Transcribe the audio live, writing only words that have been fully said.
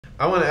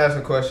I want to ask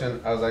a question.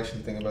 I was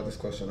actually thinking about this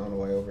question on the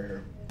way over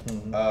here.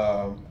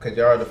 Because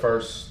y'all are the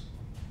first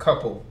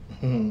couple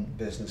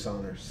business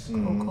owners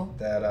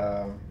that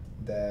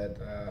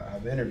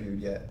I've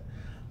interviewed yet.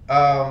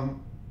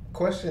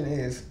 Question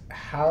is,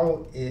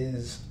 how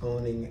is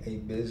owning a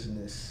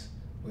business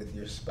with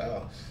your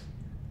spouse?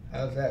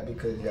 How's that?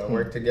 Because y'all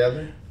work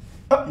together?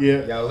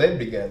 Yeah. Y'all live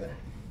together?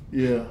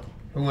 Yeah.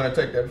 Who want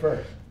to take that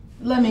first?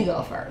 Let me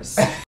go first.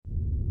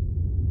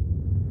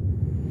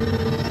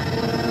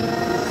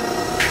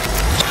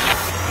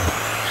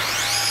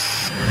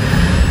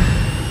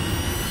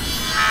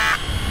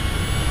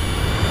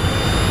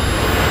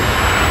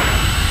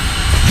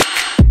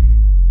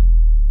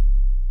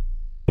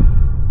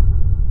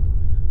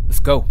 Let's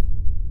go.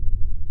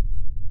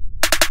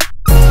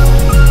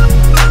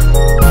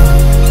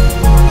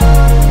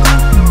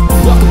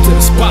 Welcome to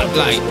the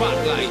spotlight.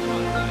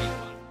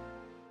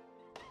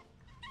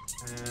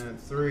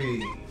 And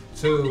 3,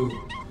 2,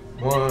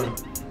 1.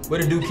 What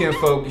it do, Ken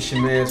folk? It's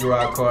your man,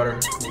 Rod Carter.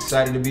 I'm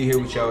excited to be here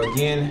with y'all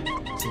again.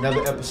 It's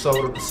another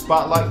episode of The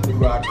Spotlight with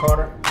Rod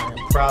Carter. I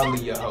am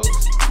proudly your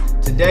host.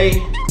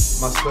 Today,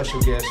 my special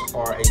guests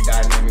are a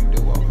dynamic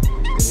duo.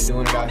 They've been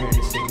doing it out here in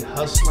the city,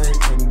 hustling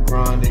and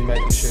grinding,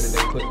 making sure that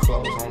they put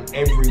clothes on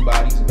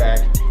everybody's back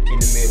in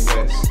the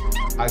Midwest.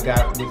 I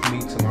got with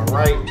me to my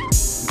right,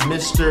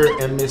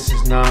 Mr. and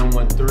Mrs.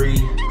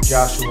 913,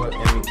 Joshua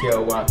and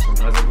Mikael Watson.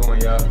 How's it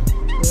going, y'all?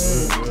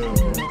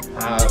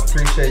 I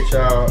appreciate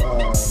y'all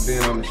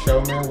being on the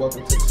show, man.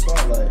 Welcome to the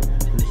Spotlight.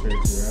 Appreciate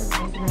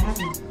you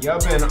having me. Y'all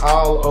been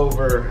all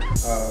over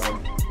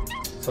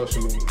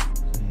social media,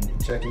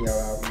 checking y'all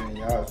out, man.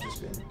 Y'all have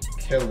just been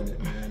killing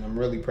it, man. I'm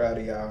really proud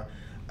of y'all.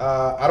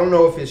 I don't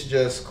know if it's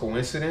just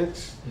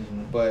coincidence,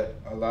 but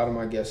a lot of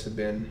my guests have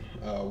been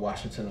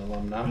Washington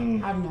alumni.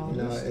 I've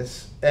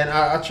noticed.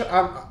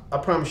 I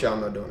promise y'all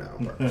I'm not doing that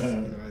on purpose.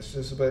 It's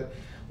just, but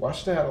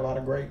Washington had a lot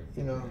of great,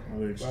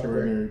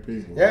 Extraordinary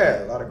people.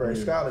 Yeah, a lot of great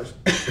scholars,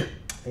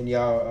 and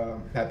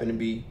y'all happen to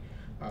be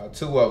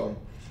two of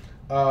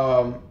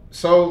them.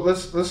 So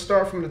let's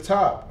start from the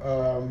top.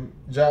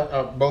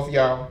 Both of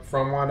y'all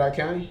from Wyandotte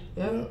County?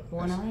 Yep.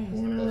 Born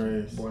and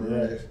raised. Born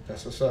and raised.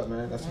 That's what's up,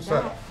 man. That's what's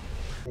up.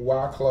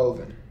 Why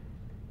clothing?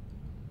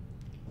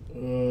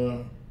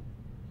 I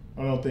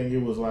don't think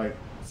it was like,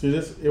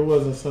 it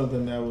wasn't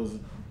something that was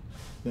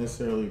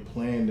necessarily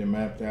planned and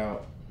mapped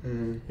out.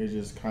 It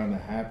just kind of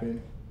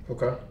happened.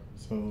 Okay.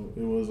 So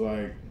it was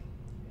like,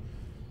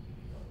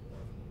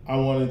 I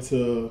wanted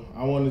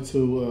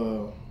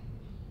to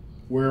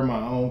wear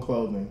my own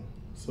clothing.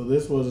 So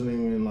this wasn't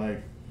even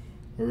like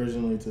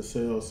originally to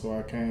sell. So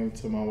I came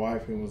to my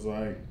wife and was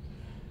like,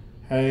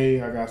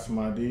 hey, I got some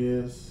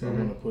ideas. I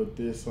want to put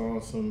this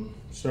on some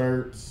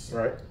shirts.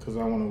 Right. Because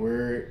I want to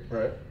wear it.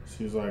 Right.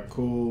 She was like,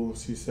 cool.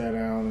 She sat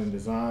down and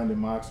designed and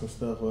mocked some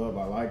stuff up.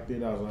 I liked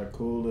it. I was like,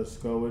 cool, let's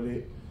go with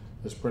it.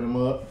 Let's print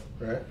them up.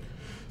 Right.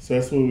 So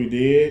that's what we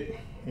did.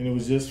 And it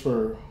was just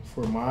for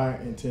my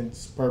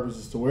intents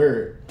purposes to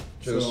wear it.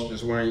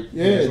 Just wearing.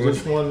 Yeah,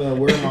 just wanted to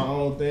wear my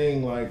own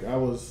thing. Like I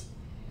was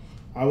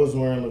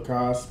wearing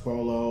Lacoste,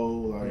 Polo,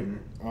 like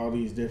all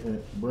these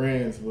different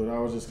brands, but I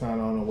was just kind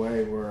of on a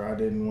way where I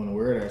didn't want to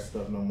wear that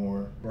stuff no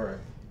more. Right.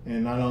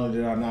 And not only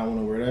did I not want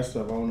to wear that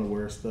stuff, I want to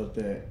wear stuff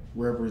that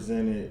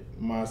represented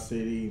my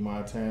city,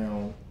 my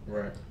town,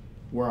 right,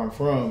 where I'm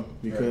from.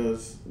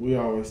 Because we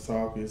always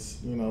talk is,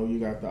 you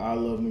got the I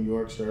Love New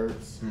York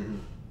shirts.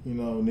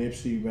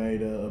 Nipsey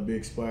made a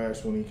big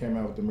splash when he came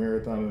out with the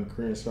Marathon and the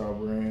Crenshaw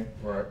brand.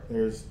 Right.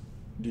 There's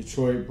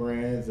Detroit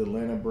brands,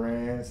 Atlanta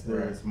brands,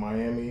 there's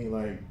Miami,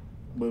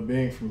 but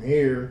being from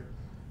here,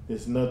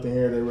 there's nothing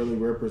here that really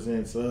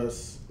represents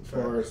us as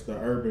far as the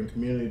urban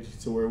community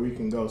to where we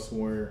can go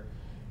somewhere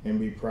and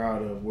be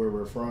proud of where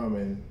we're from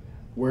and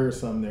wear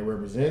something that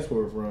represents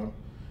where we're from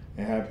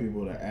and have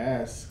people to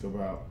ask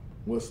about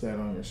what's that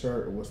on your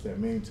shirt or what's that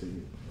mean to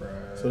you.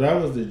 Right. So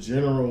that was the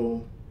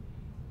general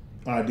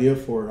idea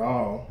for it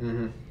all.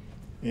 And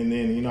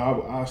then,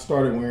 I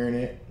started wearing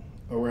it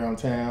around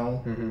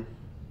town.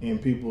 And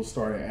people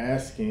started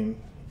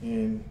asking,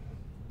 and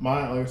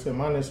like I said,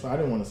 my next I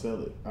didn't want to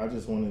sell it. I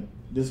just wanted,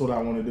 this is what I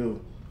want to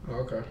do.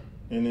 Okay.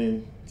 And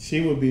then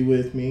she would be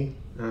with me.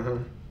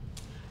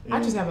 I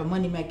just have a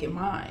money making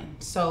mind.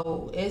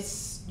 So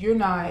you're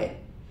not,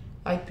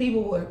 like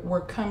people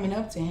were coming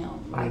up to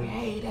him like,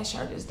 hey, that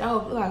shirt is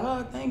dope. You're like,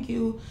 oh, thank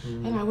you.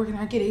 And like, where can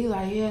I get it? He's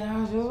like, yeah. And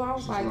I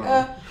was like,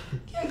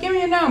 yeah, give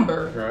me a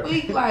number. Right.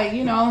 We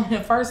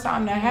the first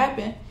time that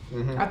happened,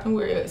 I think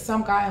we were at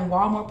some guy in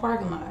Walmart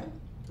parking lot.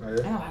 Oh, yeah?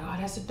 And I'm like,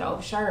 oh, that's a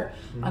dope shirt.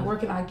 Like, where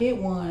can I get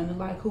one? And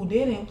like, who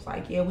did it? I was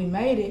like, yeah, we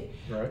made it.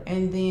 Right.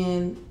 And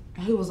then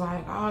he was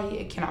like, oh,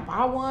 yeah, can I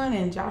buy one?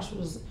 And Josh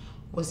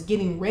was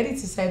getting ready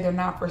to say they're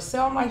not for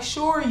sale. I'm like,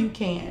 sure you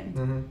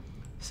can.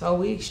 So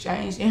we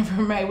exchanged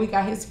information. We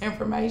got his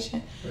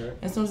information. Right.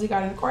 As soon as he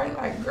got in the car, he's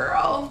like,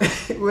 girl.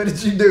 What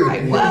did you do?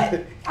 Like,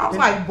 what? I was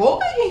like, boy.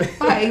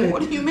 Like,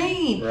 what do you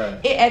mean?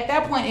 Right. At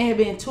that point, it had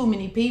been too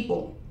many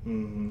people.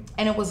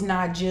 And it was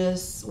not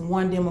just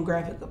one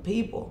demographic of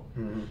people.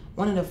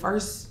 One of the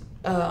first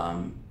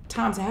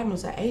times it happened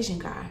was an Asian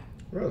guy.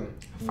 Really?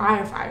 A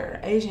firefighter,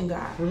 Asian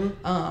guy.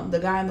 The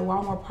guy in the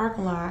Walmart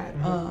parking lot,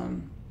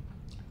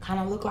 kind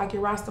of looked like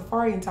your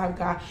Rastafarian type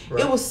guy.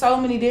 Right. It was so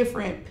many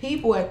different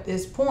people at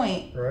this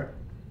point. Right.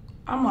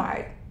 I'm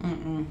like,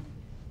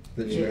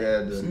 That you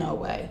had to. There's no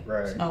way.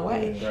 Right. There's no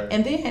way. Right.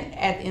 And then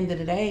at the end of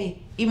the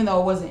day, even though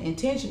it wasn't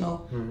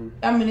intentional,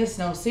 I mean, it's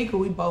no secret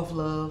we both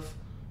love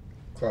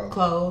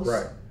clothes.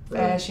 Right.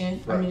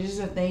 Fashion. Right. I mean,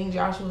 just a thing.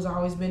 Joshua's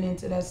always been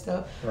into that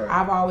stuff. Right.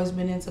 I've always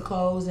been into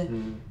clothes,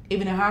 and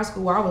even in high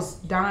school, I was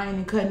dyeing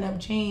and cutting up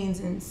jeans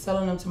and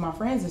selling them to my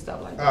friends and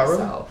stuff like that. Oh, really?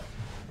 So,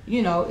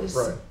 you know, it's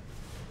Right.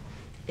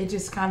 it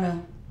just kind of,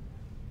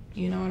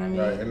 you know what I mean?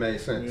 Right. It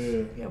made sense.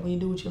 Yeah. Yeah, when you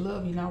do what you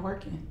love, you're not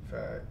working.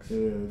 Facts.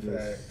 Yeah,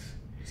 Facts.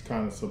 it's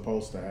kind of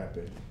supposed to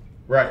happen,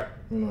 Right.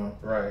 you know.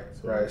 Right.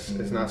 Right.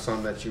 It's not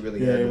something that you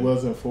really Yeah, had it to-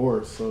 wasn't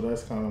forced, so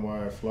that's kind of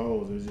why it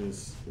flows. It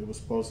was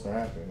supposed to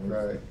happen.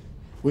 Right.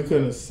 We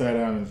couldn't have sat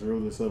down and drew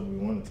this up if we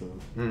wanted to.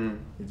 Mm-hmm.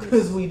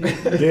 Because we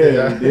didn't.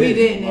 Yeah, We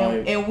didn't,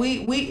 Like, and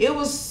we it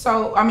was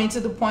so. I mean, to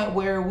the point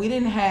where we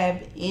didn't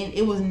have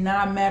it was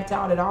not mapped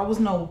out at all. It was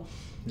no,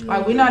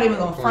 like we're not even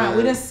gonna front.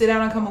 We didn't sit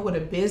down and come up with a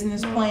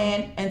business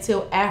plan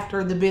until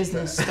after the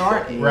business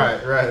started.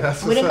 Right. Right.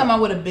 That's We what's didn't up. come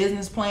up with a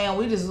business plan.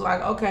 We just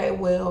like, okay,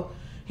 well,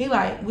 we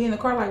in the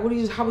car like,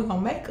 how we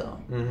gonna make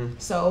them?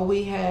 So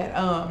we had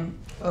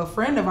a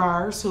friend of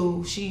ours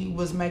who she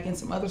was making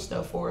some other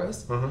stuff for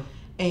us.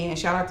 And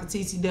shout out to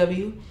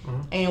TCW.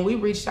 And we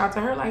reached out to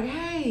her like,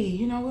 hey,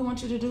 you know, we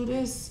want you to do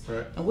this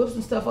Right. and whip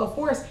some stuff up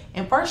for us.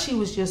 And first she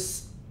was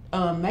just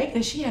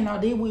making. She had no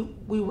idea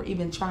we were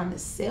even trying to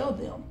sell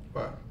them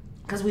Right.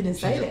 because we didn't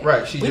say that.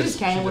 Right. We just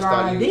came she with just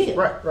our thought you was- idea.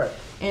 Right. Right.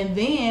 And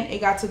then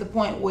it got to the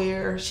point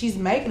where she's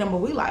making them,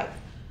 but we like,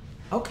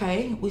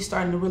 okay, we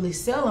starting to really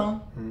sell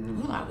them.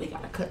 We like, we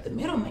gotta cut the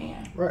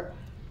middleman. Right.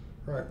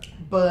 Right.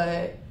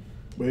 But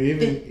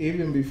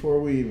even before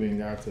we even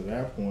got to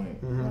that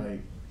point, like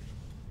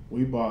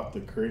we bought the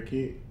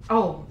Cricut.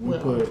 oh We well,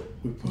 put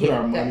yeah,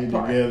 our money that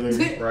part.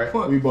 together.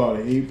 Right. We bought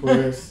a heat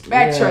press.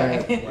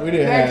 Backtrack. We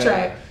didn't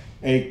Backtrack. have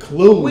a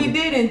clue. We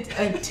didn't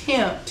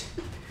attempt.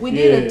 We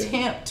did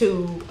attempt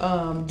to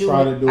do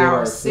Try it to do it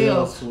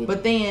ourselves, ourselves with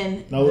but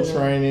then no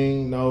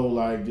training, no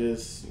like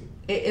just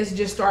it's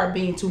just started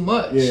being too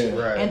much. Yeah.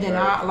 Right. And then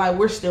right.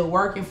 we're still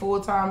working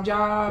full-time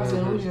jobs,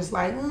 and we're just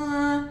like,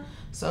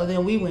 So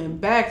then we went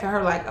back to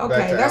her like,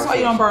 okay, to that's why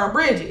you don't outsourcing. burn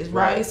bridges,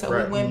 right? Right, So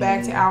right. we went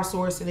back to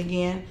outsourcing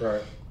again,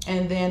 Right.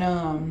 and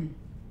then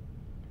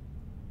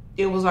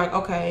it was like,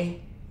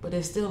 okay, but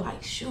it's still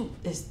like, shoot,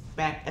 it's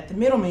back at the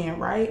middleman,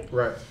 right?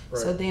 Right.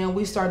 Right. So then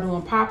we started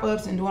doing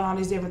pop-ups and doing all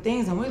these different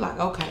things, and we're like,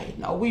 okay,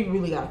 no, we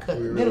really gotta cut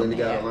we the really middleman.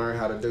 got to learn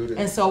how to do this.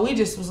 And so we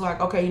just was like,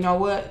 okay, you know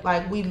what?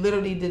 Like, we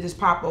literally did this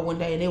pop-up one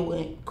day, and it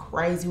went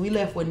crazy. We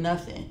left with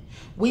nothing.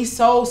 We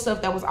sold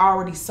stuff that was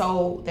already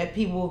sold that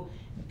people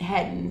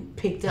hadn't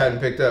picked up. Hadn't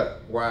picked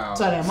up. Wow.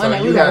 So that Monday,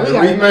 you we gotta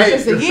had to make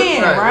this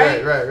again,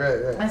 right?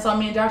 Right. And so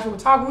me and Joshua were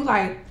talking. We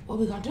like, what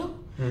we gonna do?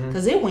 Mm-hmm.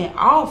 Because it went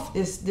off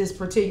this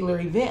particular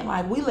event.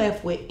 Like, we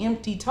left with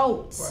empty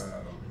totes.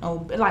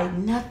 Wow. Oh, like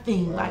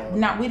nothing. Wow.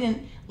 Like, we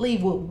didn't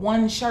leave with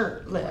one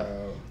shirt left.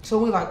 Wow. So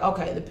we're like,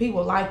 okay, the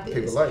people like this.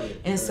 People like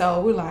it. And Right.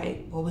 so we're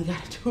like, what we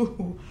gotta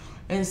do?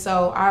 And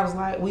so I was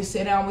like, we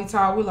sit down, we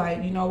talk. We're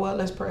like, you know what?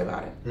 Let's pray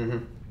about it.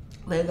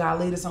 Mm-hmm. Let God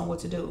lead us on what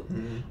to do.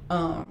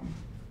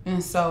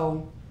 And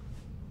so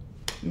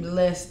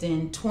less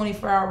than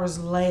 24 hours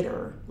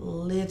later,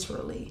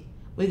 literally,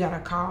 we got a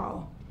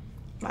call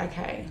like,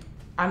 hey,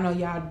 I know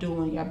y'all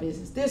doing your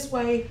business this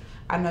way.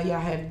 I know y'all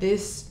have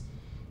this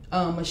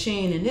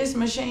machine and this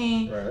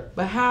machine. Right.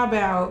 But how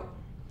about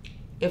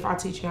if I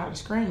teach you how to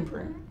screen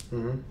print?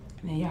 Mm-hmm. And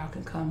then y'all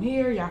can come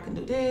here, y'all can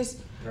do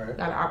this. Right.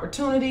 Got an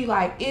opportunity.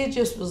 Like, it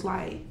just was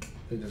like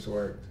It just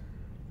worked.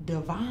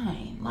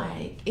 divine. Right.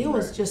 Like, it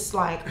was Right. just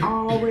like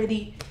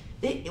already.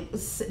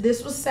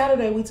 This was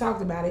Saturday. We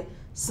talked about it.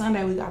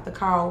 Sunday we got the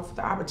call for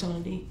the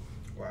opportunity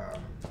Wow.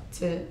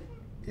 to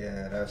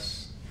Yeah,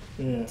 that's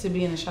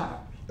be in the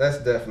shop.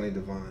 definitely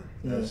divine.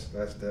 Yeah.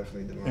 That's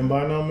definitely divine. and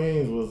by no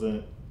means was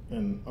it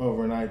an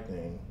overnight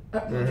thing.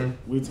 Mhm.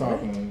 We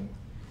talking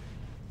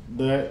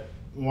that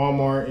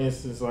Walmart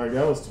instance, like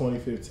that was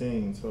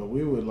 2015. So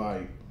we would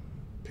like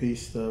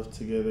piece stuff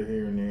together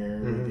here and there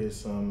and get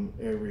some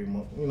every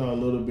month, you know, a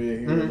little bit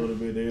here, a little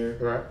bit there.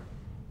 Right.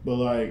 But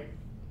like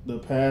the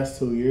past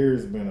 2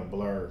 years been a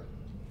blur.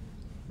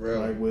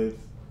 Really.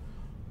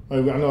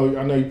 Like I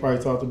know you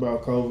probably talked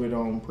about COVID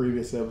on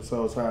previous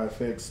episodes, how it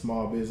affects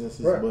small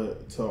businesses, Right.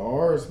 but to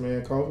ours,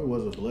 man, COVID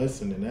was a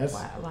blessing, and that's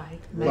Wow, like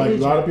like a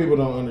major. lot of people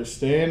don't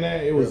understand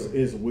that. Really?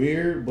 It's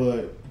weird,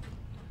 but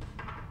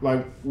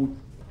like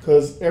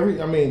because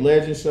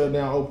Legend shut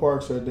down, Oak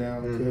Park shut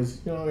down because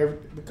the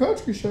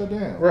country shut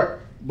down. Right.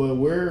 But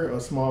we're a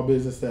small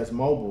business that's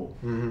mobile.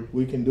 Mm-hmm.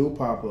 We can do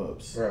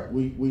pop-ups. Right.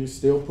 We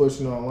still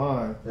pushing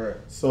online. Right.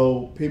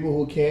 So people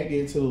who can't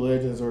get to the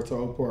Legends or to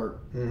Oak Park,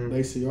 Mhm.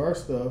 they see our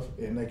stuff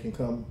and they can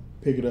come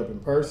pick it up in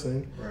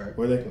person, Right.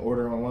 or they can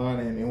order online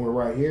and we're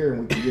right here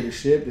and we can get it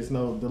shipped. There's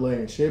no delay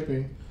in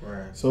shipping.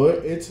 Right. So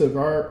it took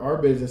our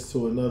business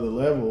to another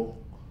level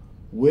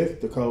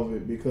with the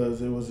COVID,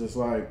 because it was just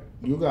like,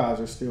 you guys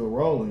are still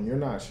rolling. You're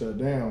not shut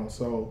down.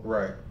 So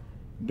Right.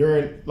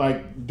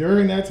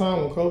 during that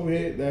time when COVID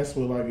hit, that's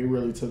what like it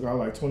really took out.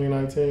 Like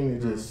 2019,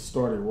 it just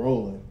started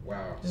rolling.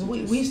 Wow.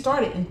 We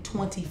started in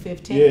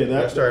 2015. Yeah,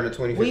 That started in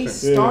 2015. We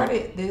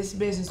started, this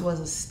business was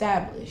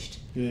established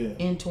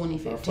in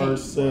 2015. Our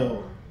first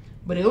sale.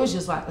 But it was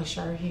just like a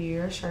shirt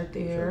here, a shirt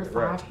there,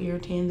 Right. 5 here,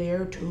 10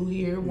 there, 2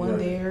 here, 1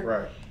 there.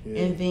 Right.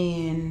 Yeah. And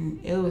then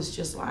it was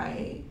just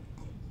like,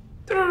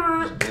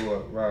 Just blew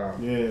up. Wow.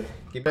 Yeah.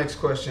 The next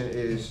question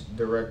is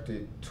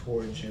directed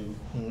towards you.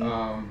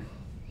 Mm-hmm.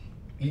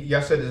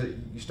 Y'all said that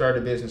you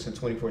started a business in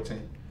 2014.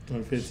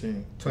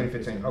 2015.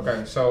 2015.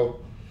 Okay, so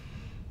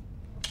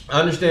I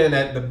understand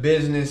that the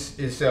business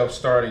itself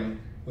starting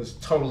was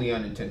totally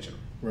unintentional.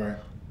 Right.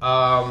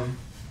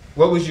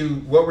 What were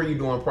you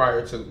doing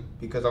prior to?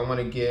 Because I want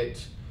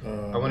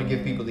to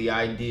give people the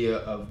idea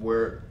of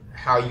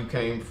how you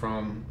came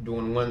from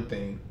doing one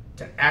thing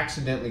to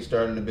accidentally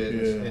starting a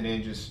business and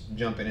then just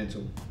jumping into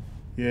it.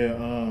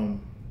 Yeah.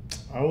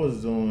 I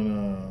was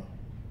doing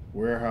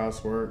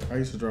warehouse work. I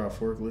used to drive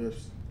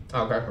forklifts.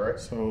 Okay, right.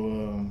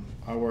 So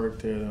I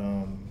worked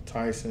at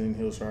Tyson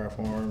Hillshire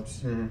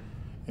Farms,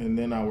 and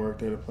then I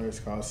worked at a place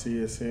called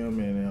CSM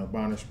in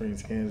Bonner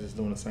Springs, Kansas,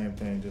 doing the same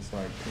thing, just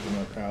like picking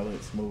up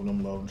pallets, moving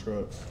them, loading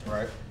trucks,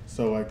 Right.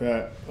 so like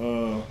that.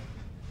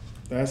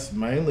 That's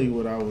mainly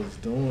what I was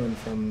doing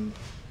from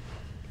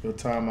the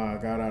time I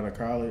got out of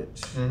college.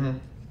 Mm-hmm.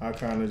 I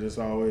kind of just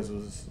always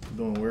was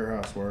doing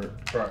warehouse work,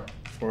 Right.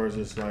 as far as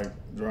just like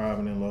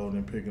driving and loading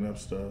and picking up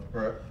stuff.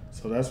 Right.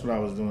 So that's what I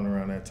was doing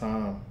around that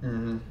time.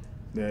 Mm-hmm.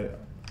 That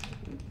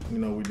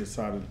we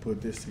decided to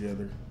put this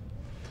together.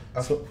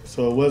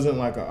 So it wasn't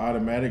like an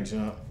automatic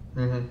jump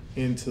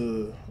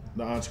into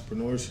the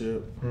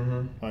entrepreneurship.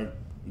 Mm-hmm. Like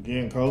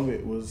again,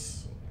 COVID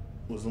was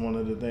one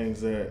of the things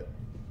that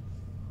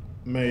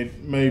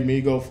made me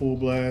go full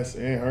blast,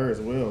 and her as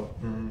well.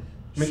 Mm-hmm.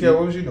 Mikhail,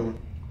 what was you doing?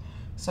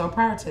 So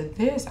prior to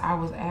this, I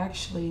was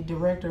actually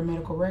director of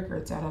medical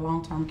records at a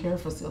long-term care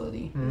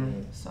facility.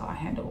 Mm-hmm. So I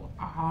handled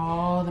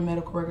all the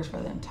medical records for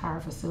the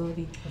entire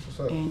facility. That's what's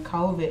up. And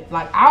COVID,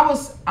 like I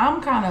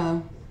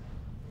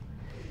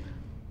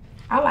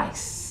like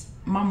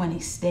my money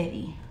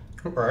steady.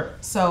 Right.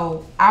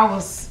 So I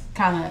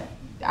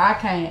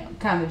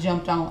kind of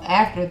jumped on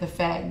after the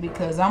fact,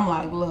 because I'm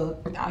like,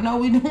 look, I know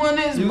we doing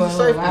this, You but was a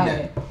safety look,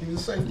 net. You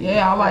was a safety net.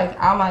 yeah,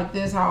 I like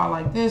this, how I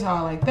like this, how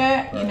I like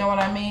that. Right. You know what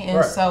I mean? And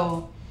Right.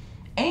 so,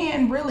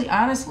 and really,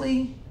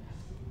 honestly,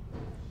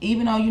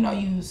 even though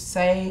you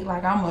say,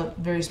 like, I'm a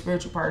very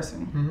spiritual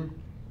person, Mm-hmm.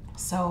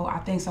 so I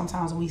think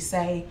sometimes we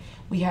say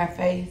we have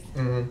faith,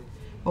 Mm-hmm.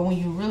 but when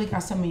you really got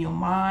something in your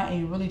mind and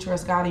you really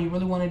trust God and you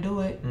really want to do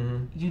it,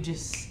 Mm-hmm. you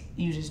just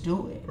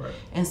do it. Right.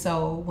 And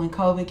so when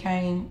COVID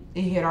came,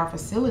 it hit our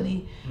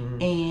facility,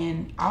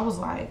 and I was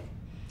like,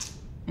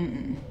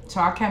 mm-mm.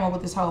 So I came up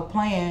with this whole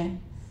plan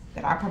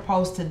that I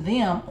proposed to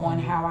them on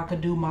how I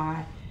could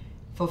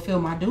fulfill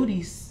my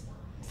duties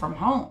from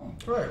home.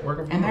 Right.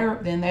 Working from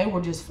home. And they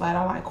were just flat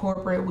out like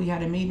corporate. We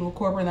had a meeting with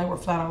corporate, and they were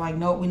flat out like,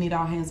 nope, we need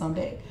all hands on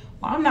deck.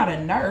 Well, I'm not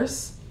a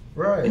nurse.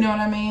 Right. You know what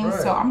I mean?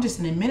 Right. So I'm just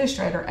an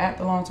administrator at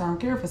the long-term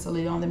care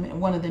facility,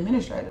 one of the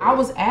administrators. I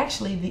was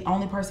actually the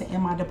only person in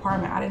my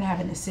department. I didn't have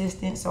an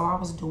assistant, so I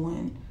was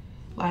doing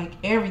like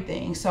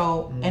everything.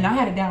 So, and I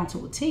had it down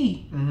to a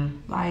T.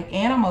 Mm-hmm. Like,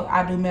 and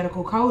I do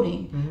medical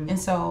coding, and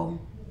so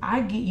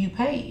I get you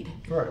paid.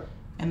 Right.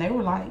 And they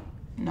were like,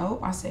 nope.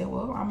 I said,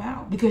 well, I'm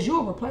out, because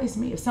you'll replace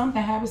me. If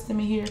something happens to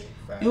me here,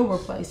 Facts. you'll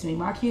replace me.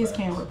 My kids Facts.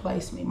 can't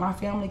replace me. My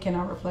family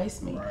cannot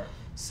replace me. Right.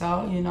 So,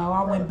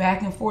 I went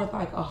back and forth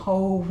like a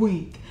whole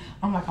week.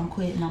 I'm like, I'm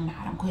quitting, I'm not,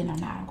 I'm quitting, I'm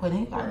not, I'm quitting.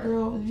 He's like, Right.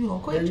 girl, you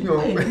gonna quit, Yeah, you you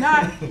quit. gonna- If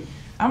not,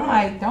 I'm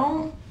like,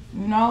 don't,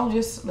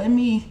 just let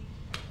me.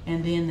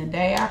 And then the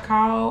day I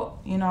called,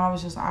 I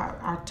was just,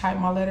 I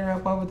typed my letter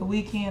up over the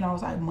weekend. I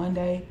was like,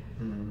 Monday,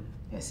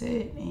 that's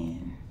it.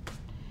 And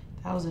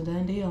that was a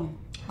done deal.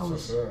 That That's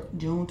was what's up.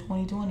 June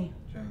 2020.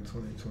 June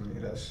 2020.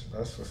 That's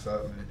what's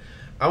up, man.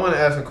 I want to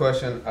ask a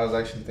question. I was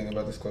actually thinking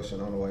about this question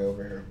on the way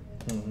over here.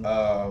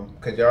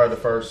 Because y'all are the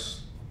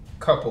first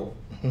couple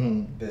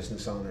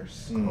business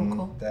owners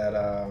Cool. that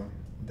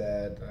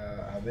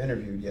I've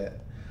interviewed yet.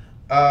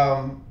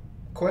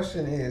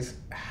 Question is,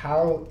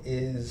 how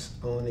is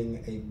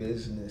owning a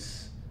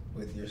business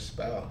with your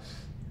spouse?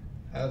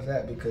 How's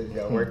that? Because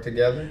y'all work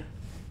together,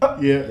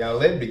 Yeah. y'all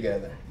live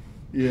together.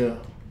 Yeah.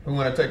 Who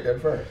want to take that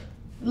first?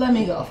 Let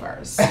me go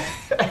first.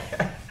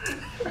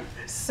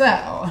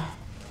 So,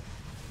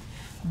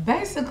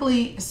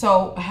 basically,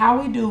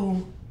 how we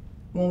do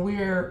when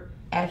we're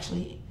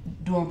actually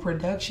doing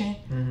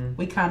production,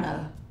 we kind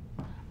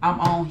of, I'm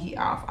on, he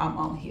off, I'm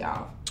on, he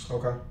off.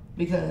 Okay.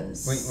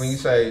 Because When you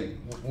say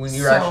when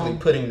you're So- actually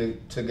putting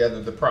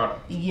together the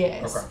product.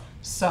 yes. Okay.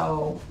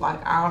 So, like,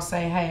 I'll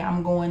say, hey,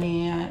 I'm going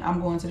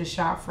to the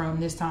shop from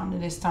this time to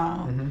this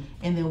time,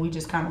 and then we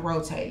just kind of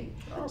rotate,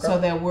 Okay. so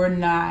that we're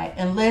not,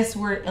 unless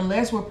we're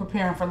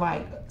preparing for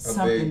like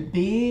something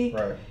big.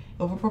 Right.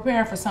 if we're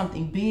preparing for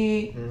something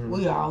big,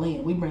 we all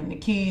in. We bring the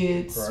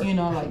kids, Right. you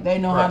know, like they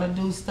know how to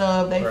do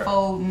stuff. They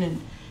folding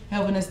and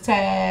helping us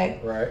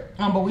tag. Right.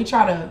 But we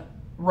try to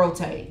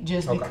rotate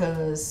just Okay.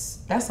 because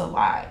that's a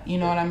lot. You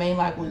know what I mean?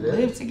 Like we It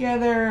live is.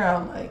 together.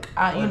 I'm like,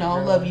 I Work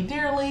love together. you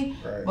dearly,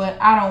 Right. but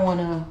I don't want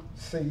to.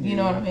 See You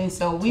know what I mean?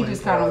 So we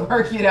just 24 kind of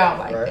work it out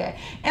like Right. that.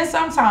 And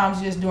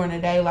sometimes just during the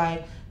day,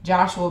 like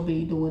Josh will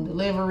be doing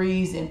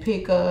deliveries and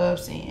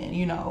pickups and,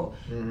 you know,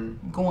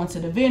 going to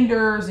the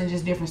vendors and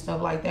just different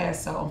stuff like that.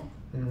 So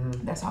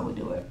that's how we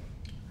do it.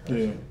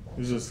 Yeah,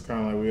 it's just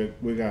kind of like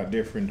we got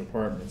different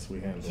departments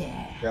we handle.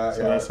 Yeah.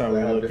 So that's how we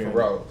have look at different it.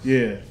 roles.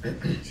 Yeah,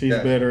 she's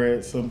Yeah. better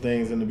at some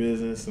things in the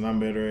business, and I'm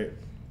better at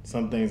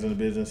some things in the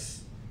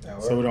business.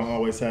 That So we works. don't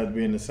always have to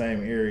be in the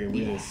same area.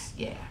 We Yeah. just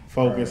Yeah.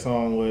 focus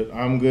on what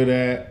I'm good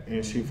at,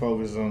 and she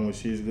focuses on what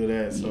she's good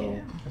at. So Yeah.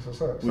 That's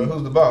what's up. So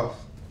who's the boss?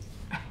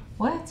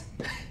 What?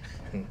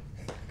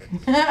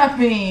 I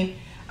mean,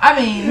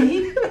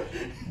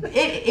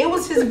 it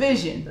was his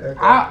vision. Okay.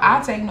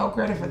 I take no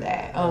credit for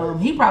that.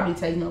 He probably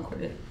takes no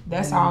credit.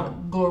 That's all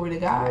glory to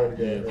God. Glory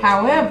to God.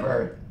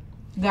 However,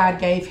 God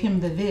gave him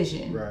the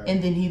vision, Right.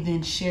 and then he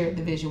then shared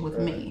the vision with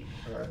me.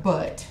 Right.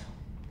 But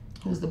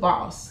who's the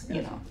boss?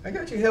 You know. I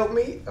got you. Help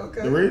me.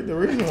 Okay. the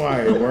reason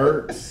why it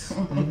works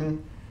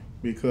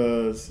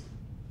because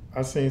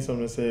I seen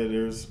something that said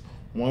there's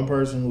one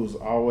person who's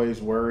always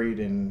worried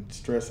and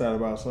stressed out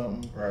about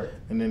something, Right.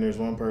 and then there's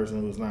one person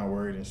who's not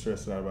worried and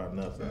stressed out about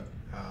nothing.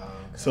 Okay.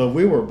 So if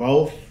we were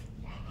both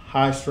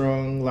high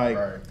strung, like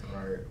Right.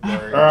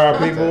 Right. our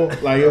people,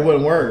 like it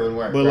wouldn't work. It wouldn't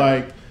work, But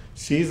right. like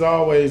she's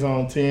always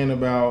on 10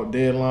 about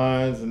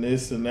deadlines and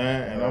this and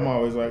that, and I'm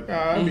always like, it'll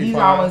And be he's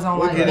fine. always on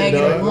We'll like get it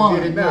negative done. one.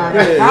 We'll get it done.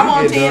 Like, Yeah, I'm we'll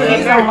on get 10, done.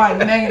 he's on like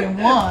negative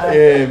one.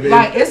 Yeah, but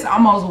Like it's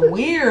almost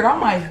weird.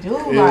 I'm like, dude,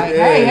 like,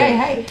 Yeah.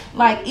 hey.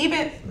 Like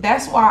even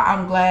that's why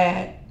I'm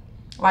glad.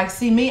 Like,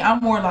 see me, I'm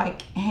more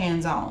like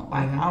hands on.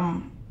 Like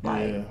I'm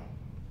like, yeah.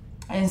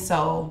 and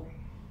so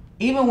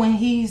even when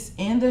he's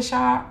in the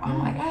shop, I'm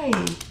like, hey.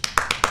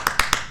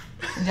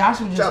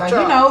 Joshua just Chop, like,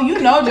 chop. you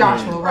know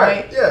Joshua,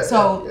 right? Yeah.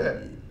 So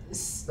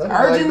yeah.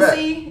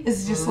 urgency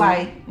is just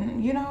like,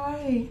 you know,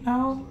 hey,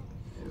 I'm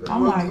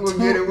We'll- like, we'll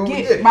get it when we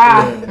get get it. bye.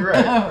 Yeah.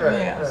 Right, right,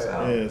 Yeah, right.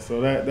 so. Yeah,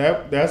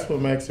 so that's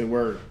what makes it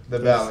work. The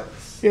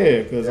balance.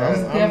 Yeah, because Yeah. I'm,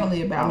 It's definitely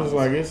a I'm balance. just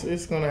like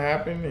it's gonna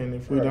happen, and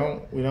if we Right.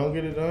 don't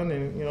get it done,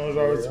 then there's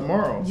always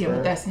tomorrow. Yeah, so.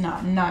 but that's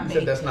not You me.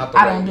 said that's not the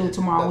I way don't do it it is.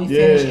 tomorrow. We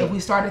Yeah. finish. If we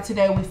started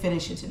today, we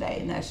finish it today,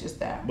 and that's just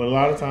that. But a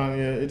lot of time,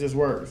 yeah, it just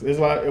works. It's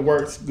like it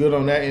works good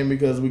on that end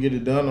because we get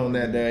it done on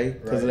that day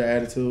because of Right. the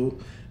attitude.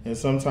 And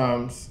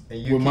sometimes And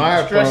you with keep my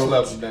the stress approach,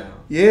 level down.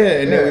 yeah,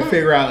 and then Yeah. we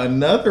figure out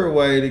another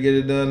way to get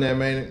it done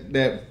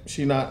that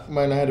she might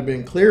not have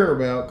been clear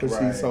about because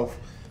Right. she's so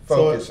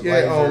Focus, yeah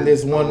laser on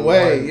this one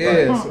way. Right, Yeah,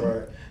 right, so,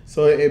 right.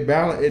 so it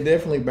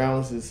definitely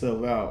balances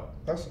itself out.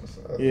 That's what's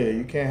up. Yeah,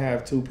 you can't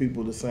have two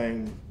people the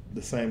same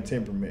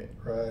temperament.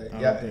 Right. I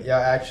Yeah. don't think- Y'all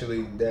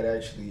actually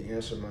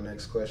answered my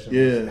next question.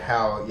 Yeah. Was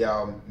how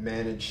y'all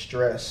manage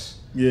stress,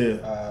 Yeah,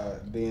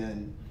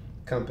 being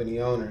company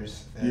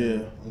owners. And, Yeah.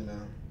 You know.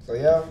 So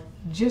yeah.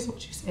 Just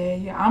what you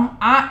said. Yeah,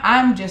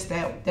 I'm just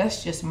that.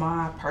 That's just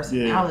my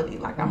personality.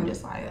 Like I'm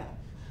just like.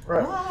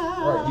 Right.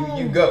 Right.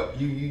 You go.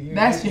 You.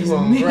 That's you just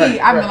on- me. Right,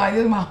 I've right. been like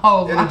this my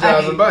whole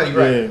Energize the life. body.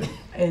 Right. yeah.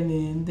 And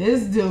then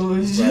this dude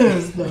is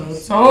just the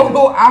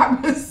total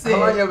opposite. How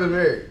long y'all been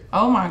married?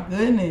 Oh my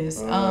goodness.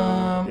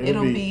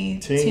 It'll be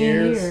 10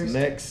 years.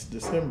 next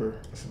December.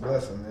 It's a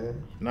blessing,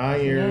 man.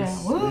 9 years.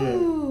 Yeah.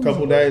 Woo.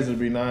 Couple days it'll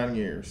be 9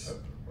 years.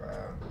 Wow.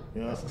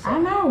 Yeah. That's what's I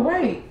up. know,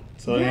 right?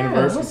 So the Yeah,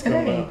 anniversary's what's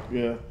coming today? up.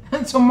 Yeah.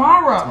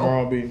 Tomorrow.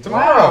 Tomorrow will be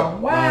Tomorrow.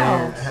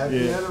 Wow. Happy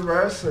Yeah.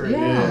 anniversary. Yeah,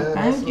 man. thank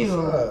That's you.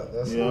 What's up.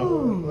 That's Yeah.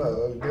 what's up.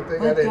 Look, good thing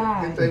I But didn't.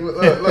 God. Good thing.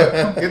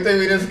 Look. Good thing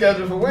we didn't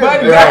schedule for Wednesday.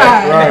 But Right,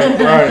 God.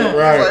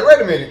 right. It's like,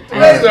 wait a minute.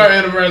 Today's our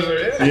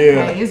anniversary.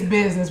 Yeah. Hey, it's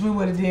business. We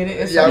would have did it.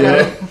 It's Yeah.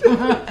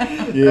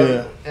 okay.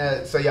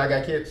 Yeah. So y'all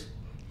got kids?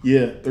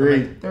 Yeah.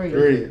 Three. Three.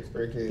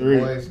 Three kids. Three.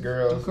 Boys,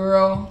 girls.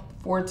 Girl,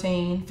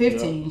 14,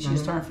 15. She Mm-hmm.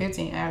 just turned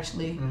 15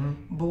 actually.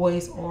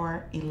 Boys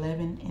are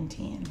 11 and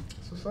 10.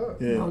 That's what's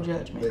up. Yeah. No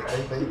judgment.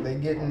 They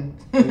getting.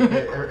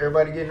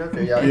 Everybody getting up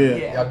there. Y'all,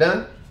 Yeah. y'all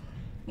done?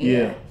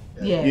 Yeah.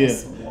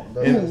 Yes. That's Ooh,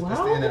 the end of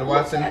the look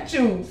Watson. at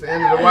you. It's the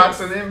end of the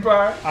Watson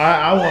empire.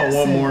 I want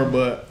one Listen. more,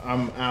 but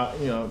I'm out.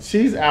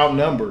 She's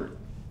outnumbered.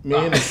 Me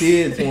and the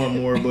kids want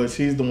more, but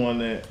she's the one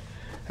that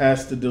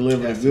has to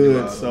deliver Has the to do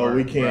all goods. the so work.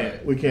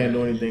 we can't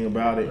do anything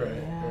about it. Right.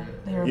 Yeah,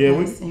 they're Yeah, a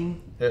we-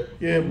 blessing.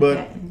 Yeah, but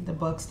That- the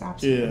buck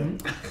stops. yeah,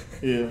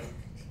 yeah,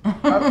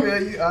 I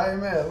feel you. I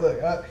ain't mad.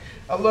 Look,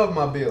 I love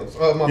my bills.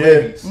 Oh, my Yeah.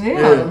 babies.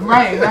 Yeah,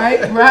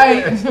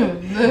 right.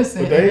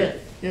 Listen.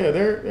 but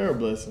they're a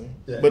blessing.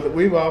 Yeah. But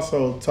we've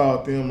also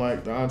taught them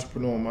like the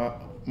entrepreneur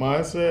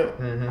mindset.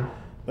 Mm-hmm.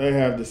 They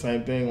have the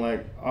same thing.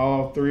 Like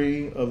all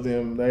three of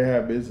them, they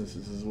have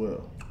businesses as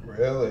well.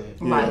 Really?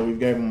 Yeah, Like- we've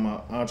gave them an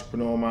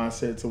entrepreneur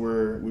mindset to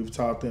where we've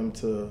taught them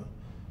to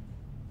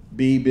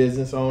be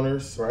business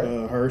owners. Right.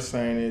 Her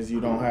saying is you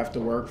don't have to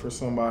work for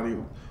somebody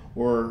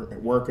or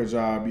work a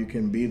job, you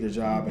can be the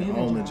job and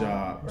own the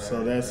job. Right,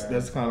 So that's right.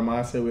 that's kind of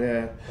mindset we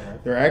have.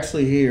 Right. They're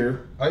actually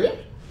here. Oh yeah.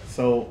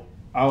 So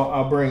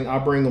I'll bring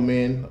them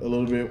in a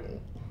little bit,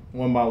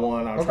 one by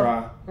one. I'll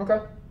try. Okay.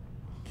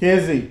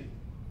 Kenzie.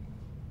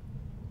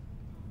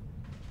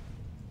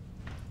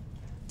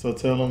 So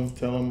tell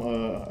them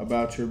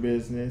about your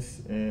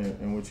business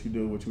and what you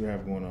do, what you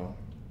have going on.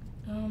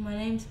 My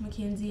name's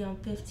Mackenzie. I'm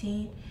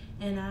 15,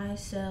 and I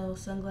sell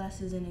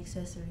sunglasses and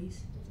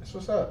accessories. That's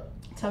what's up.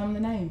 Tell them the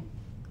name.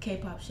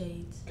 K-pop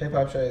shades.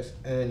 K-pop Shades,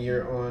 and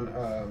you're on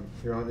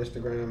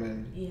Instagram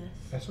and Yes.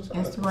 that's what's up.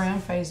 Instagram,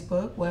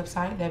 Facebook,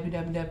 website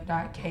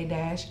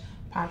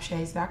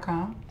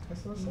www.k-popshades.com.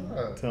 That's what's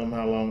up. Tell them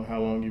how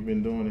long you've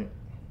been doing it.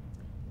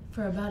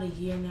 For about a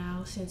year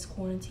now, since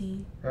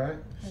quarantine Right.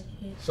 had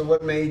hit. So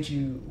what made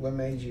you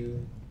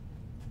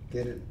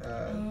get it?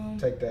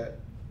 Take that.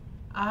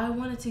 I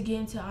wanted to get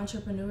into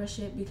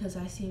entrepreneurship because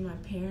I see my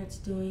parents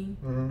doing.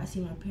 Mhm. I see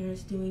my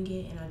parents doing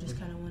it, and I just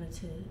kind of wanted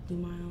to do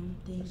my own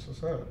thing. That's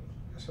what's up.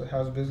 So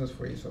how's business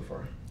for you so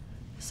far?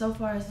 So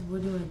far, we're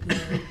doing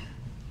good.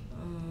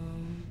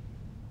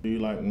 Do you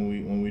like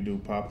when we do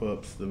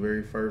pop-ups, the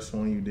very first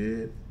one you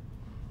did?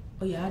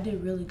 Oh yeah, I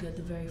did really good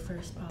the very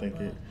first pop think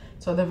up. it-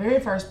 So the very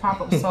first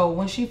pop-up, so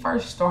when she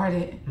first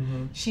started,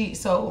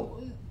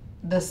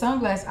 the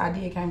sunglass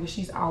idea came because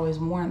she's always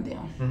worn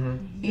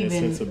them. Yeah, Even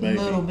since a baby.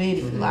 little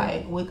bitty,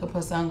 like we could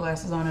put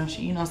sunglasses on them.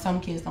 Some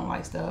kids don't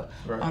like stuff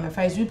Right. on their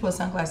face. We put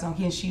sunglasses on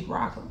kids, she'd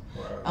rock them.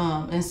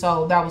 Wow. And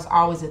so that was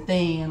always a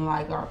thing. And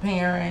like our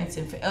parents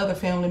and other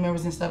family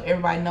members and stuff,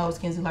 everybody knows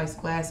Kenzie likes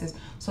glasses,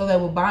 so they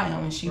would buy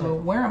them and she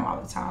would wear them all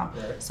the time.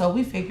 Right. So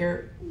we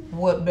figured,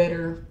 what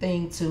better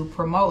thing to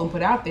promote and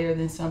put out there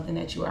than something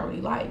that you already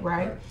like,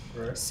 right?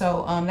 Right.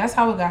 So that's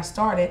how it got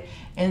started.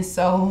 And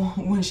so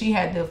when she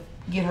had to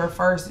get her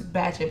first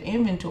batch of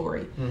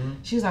inventory,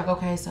 she's like,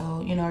 okay, so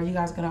are you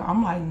guys gonna?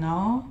 I'm like,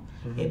 no.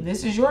 If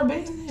this is your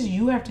business,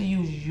 you have to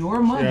use your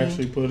She money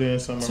actually put in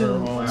some of her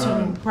own to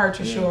money.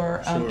 purchase Yeah,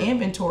 your sure.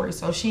 inventory.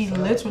 So she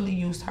literally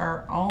used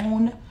her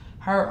own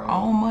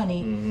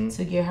money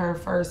to get her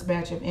first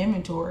batch of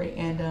inventory,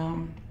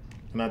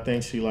 And I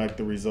think she liked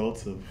the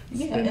results of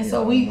spending and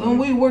so her we own money. when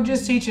we were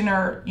just teaching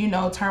her,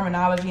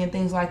 terminology and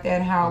things like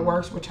that, how it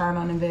works, return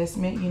on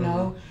investment.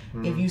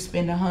 If you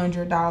spend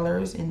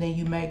 $100 and then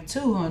you make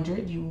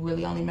 200, you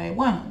really only made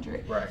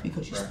 100, Right,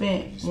 Because you right.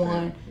 spent You spent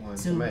one one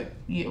to to make.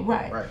 Yeah,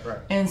 right. Right.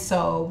 And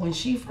so when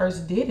she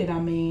first did it, I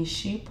mean,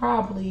 she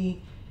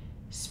probably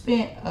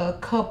spent a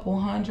couple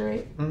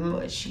hundred,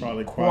 but she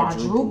Probably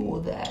quadrupled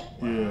quadrupled. that.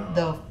 Yeah.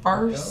 The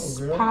first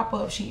Go, girl. pop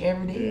up she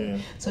ever did.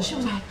 Yeah. So she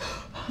was like,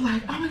 oh my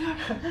god,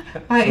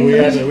 like,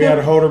 So we had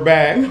to hold her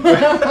back. So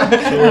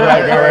we're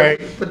like, all right,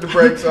 Put the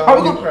brakes on. are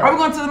we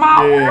going to the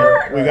mall?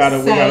 yeah, we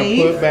gotta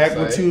Save. put back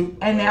what you.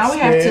 And now we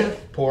have to.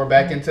 spent. Pour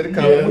back into the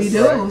company. We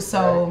do. Right,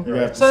 So, right, You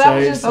right. have to so that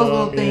was save just those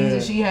little some, things yeah.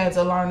 that she had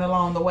to learn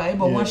along the way.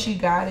 But Yeah. once she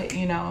got it,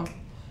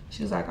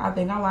 she was like, I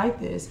think I like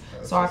this.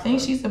 That's So I what's think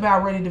up. she's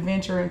about ready to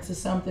venture into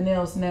something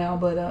else now.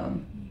 But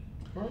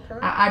Okay.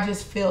 I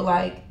just feel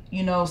like,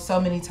 so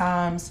many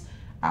times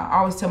I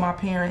always tell my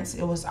parents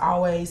it was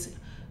always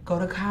go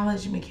to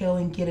college, Mikhail,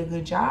 and get a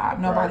good job.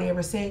 Nobody Right.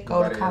 ever said go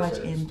Nobody to college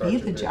ever said and start be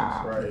your the business.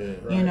 job.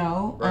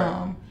 Right,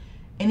 right.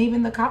 And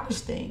even the college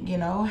thing,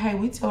 hey,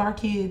 we tell our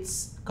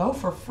kids go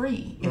for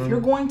free if Mm-hmm.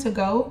 you're going to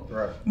go,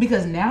 Right.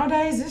 because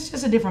nowadays it's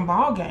just a different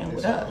ball game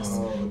with us.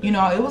 Oh,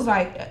 It was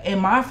like in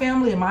my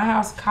family, in my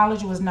house,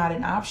 college was not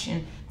an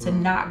option to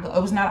not go.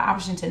 It was not an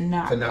option to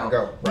not To not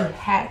go, You right.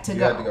 had to You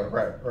go. had to go.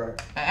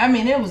 Right. I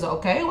mean, it was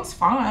okay. It was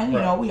fine.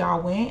 Right. We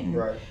all went and,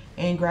 Right.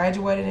 and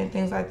graduated and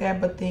things like that.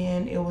 But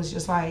then it was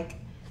just like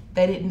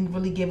they didn't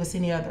really give us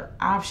any other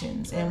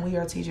options, and we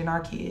are teaching our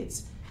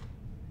kids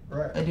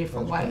Right. a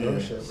different way.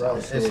 Entrepreneurship, Yeah,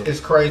 right. for It's, sure. it's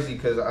crazy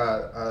because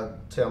I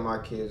tell my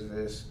kids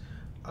this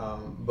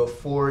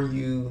before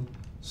you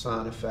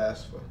sign a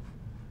FAFSA,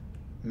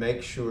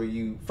 make sure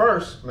you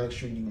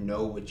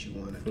know what you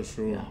want to do. For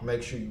sure. Yeah.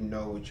 Make sure you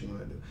know what you want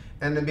to do.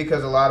 And then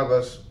because a lot of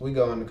us, we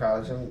go into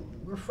college and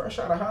we're fresh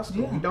out of high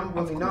school. Yeah, We don't of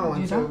really know course,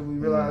 you until don't. we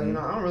realize,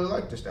 I don't really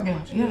like this that Yeah,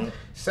 much. yeah.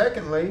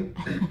 Secondly,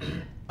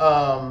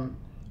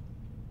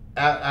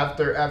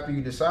 after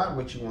you decide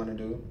what you want to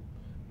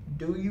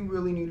do you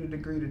really need a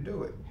degree to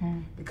do it?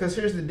 Because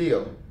here's the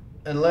deal.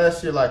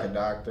 Unless you're like a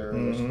doctor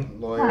or a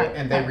lawyer Right,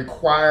 and they right.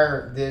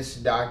 require this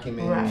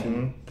document Right.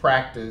 to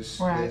practice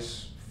Right.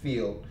 this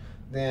field,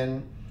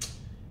 then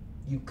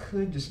you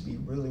could just be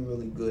really,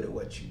 really good at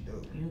what you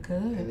do. You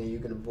could. And then you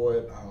can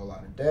avoid a whole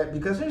lot of debt.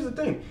 Because here's the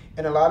thing.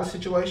 In a lot of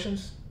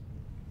situations,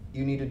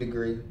 you need a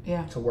degree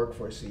Yeah. to work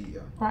for a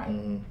CEO. Right.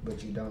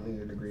 But you don't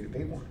need a degree to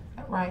be one.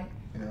 Right.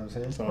 You know what I'm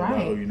saying? It's all Right.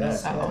 about who you know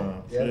That's all.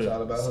 sometimes. Yeah, it's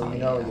all about So, who you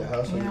know, yeah. your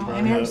hustle, your And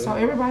grind. so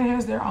everybody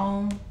has their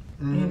own,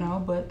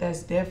 Mhm. but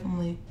that's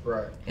definitely,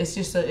 Right, it's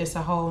just it's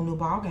a whole new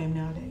ball game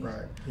nowadays.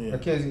 right. Yeah.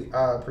 Mackenzie,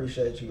 I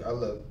appreciate you. I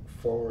look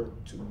forward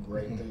to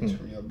great things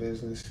from your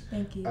business.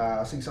 Thank you.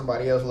 I see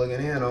somebody else looking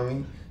in on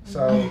me.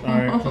 So, All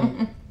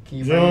right. can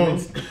you bring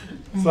me?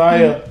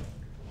 Saya.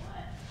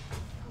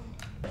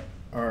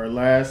 Our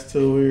last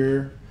two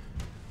here.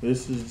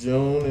 This is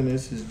June and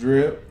this is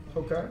Drip.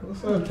 Okay,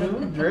 what's up,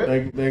 June?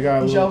 Drip. They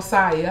got a little,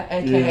 Josiah,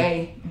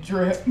 aka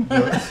Drip,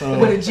 so-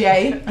 with a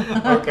J.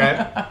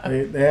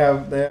 Okay. they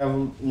have a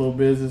little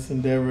business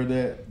endeavor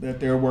that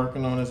they're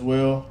working on as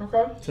well.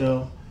 Okay.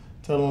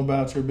 Tell them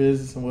about your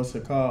business and what's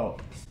it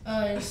called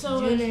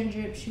So June and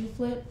Drip Shoe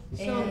Flip.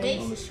 So And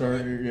on the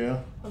shirt here. Yeah,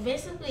 Well,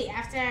 basically,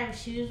 after I have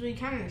shoes, we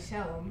kind of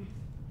sell them.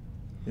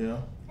 yeah.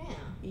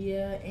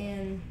 yeah,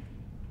 and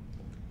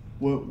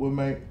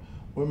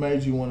What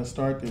made you want to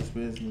start this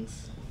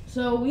business?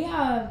 so we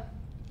have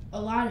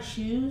a lot of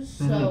shoes.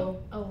 So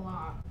A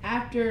lot.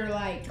 after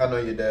like I know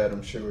your dad.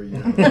 I'm sure you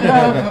know.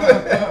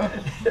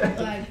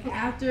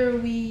 after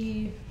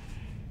we,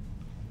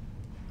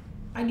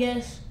 I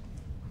guess,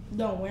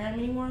 don't wear them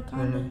anymore,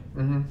 kinda.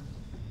 Mm-hmm.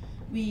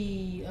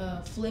 We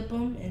flip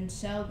them and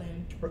sell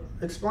them.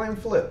 Explain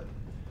flip.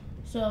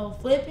 So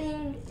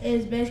flipping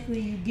is basically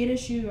you get a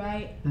shoe,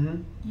 right?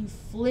 Mm-hmm. You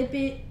flip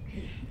it,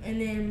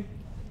 and then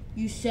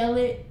you sell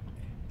it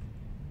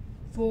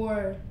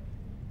for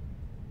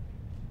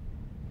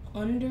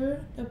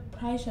under the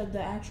price of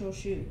the actual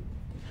shoe.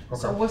 Okay.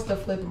 So what's the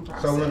flipping So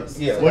process?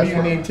 What do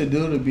you need to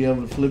do to be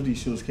able to flip these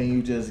shoes? Can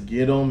you just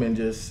get them and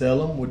just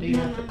sell them? What Do do you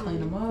you have to clean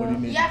them What do you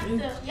up?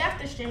 need? You have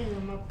to straighten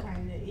them up,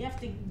 kind of. You have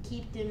to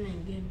keep them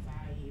in good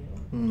value.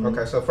 Mhm.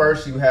 Okay, so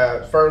first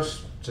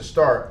to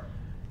start,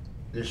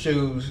 the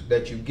shoes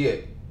that you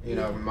get, you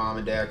know, mom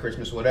and dad,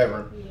 Christmas,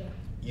 whatever, Yeah.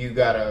 you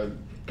gotta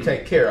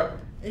take care of them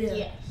Yeah.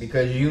 Yes.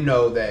 because you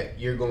know that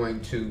you're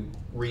going to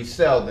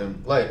resell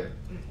them later.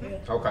 Yeah.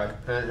 Okay,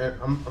 and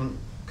I'm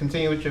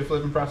continue with your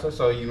flipping process.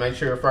 So you make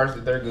sure first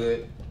that they're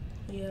good,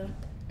 Yeah.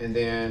 and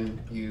then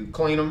you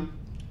clean them.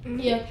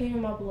 Yeah, clean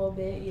them up a little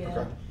bit. Yeah.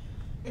 Okay.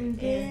 And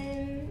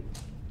then,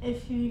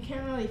 if you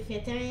can't really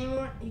fit them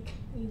anymore, you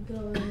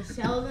go and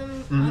sell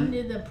them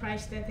under the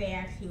price that they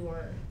actually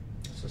were.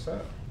 That's what's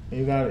up.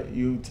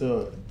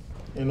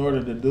 In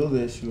order to do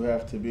this, you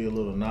have to be a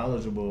little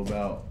knowledgeable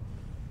about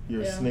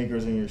your Yeah.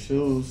 sneakers and your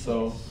shoes.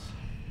 So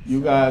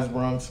you guys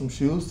brought some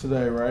shoes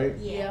today, right?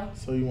 Yeah.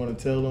 So you want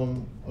to tell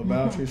them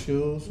about your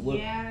shoes?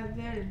 Yeah,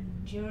 they're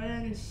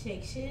Jordan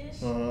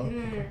 6s Uh-huh.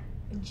 and they're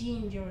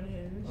jean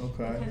Jordans.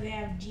 Okay. Because they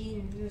have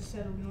jeans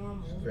instead of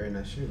normal. Very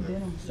nice shoe.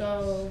 Man.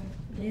 So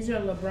these are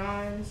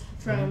LeBrons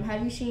from.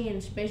 Have you seen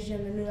Space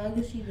Jam: The New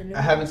Legacy? The new.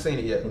 I haven't seen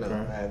it yet. No, Okay.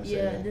 I haven't seen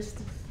Yeah, it. this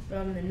is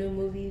from the new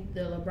movie.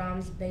 The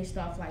LeBrons based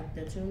off like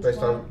the Toon Based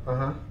Squad.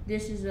 on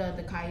This is the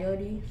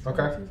Coyote from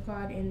Okay. the Toon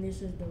Squad, and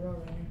this is the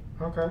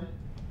Roadrunner. Okay,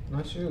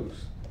 nice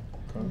shoes.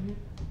 Okay.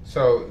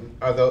 So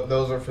are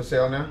those are for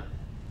sale now?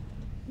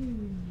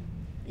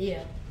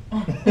 Yeah. You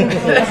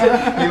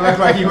look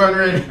like you weren't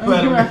ready to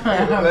let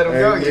them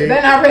go yet.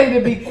 They're not ready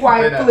to be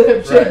quite They're not-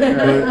 flipped.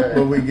 right.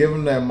 But we give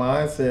them that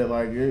mindset.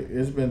 Like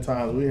it's been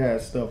times we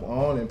had stuff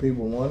on and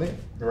people want it.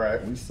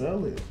 Right. We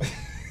sell it.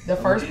 The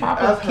first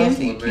pop up, That's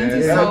Kenzie hustling, man.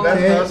 Kenzie Yeah, sold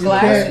that's hustling.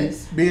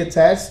 glasses. Be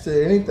attached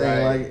to anything.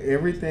 Right. Like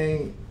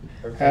everything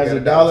Everything has got a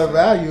dollar dollar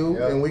value,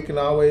 sign. Yep. and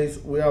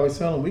we always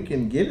tell them we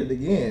can get it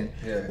again.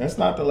 Yeah. That's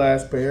not the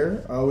last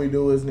pair. All we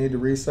do is need to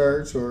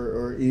research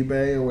or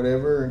eBay or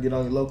whatever and get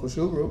on your local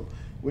shoe group.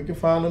 We can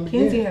find them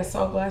Kenzie again. has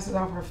sold glasses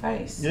off her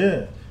face.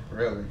 Yeah.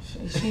 Really.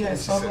 She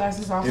has sold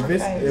glasses off If her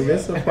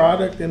it's face. a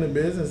product in the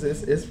business,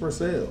 it's for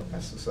sale.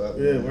 That's what's up.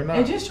 Yeah, man. we're And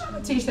not. just trying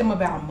to teach them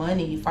about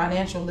money,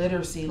 financial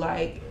literacy.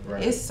 Like,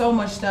 Right. it's so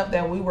much stuff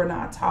that we were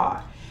not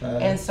taught.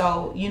 And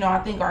so, you know, I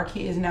think our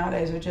kids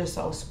nowadays are just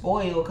so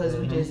spoiled because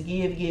we just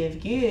give,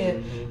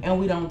 and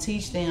we don't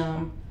teach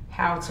them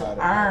how to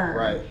earn,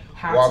 right.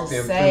 how Walk to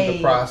them save. through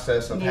the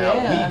process of how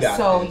we got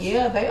so this.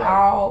 yeah, they Right.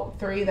 all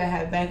three that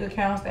have bank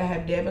accounts, that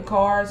have debit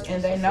cards,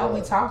 and they know we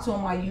what's talk to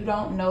them like, you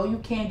don't know, you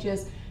can't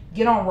just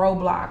get on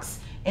Roblox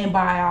and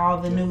buy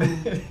all the new,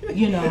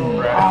 you know,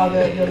 Right. all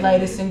the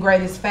latest and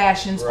greatest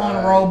fashions on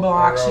Right.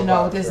 Roblox, you know,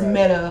 Roblox, this right.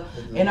 meta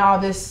and all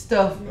this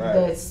stuff Right.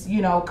 that's,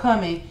 you know,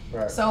 coming.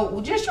 Right. So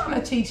we're just trying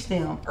to teach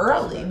them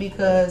early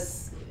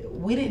because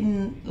we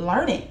didn't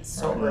learn it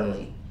so Right.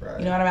 early. Right.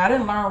 You know what I mean? I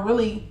didn't learn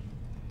really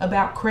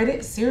about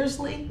credit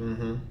seriously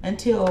Mm-hmm.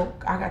 until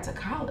I got to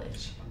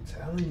college. I'm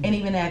telling you. And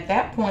even at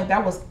that point,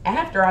 that was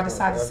after I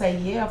decided to say,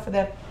 yeah, for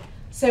that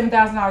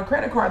 $7,000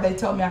 credit card, they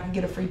told me I could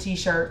get a free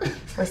T-shirt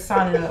for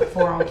signing up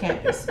for on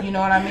campus. You know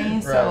what I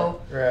mean?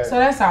 So, right. so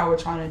that's all we're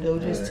trying to do.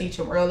 Just Right. teach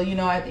them early. You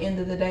know, at the end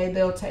of the day,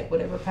 they'll take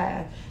whatever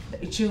path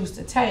they choose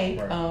to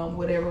take, Right.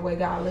 whatever way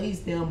God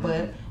leads them.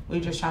 But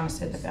we're just trying to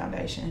set the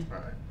foundation. All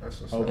right.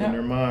 That's what's Open up.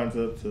 their minds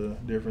up to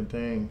different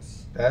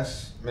things.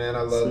 That's man,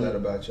 I love So- that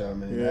about y'all,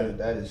 man. Yeah.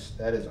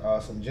 That is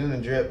awesome. June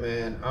and Drip,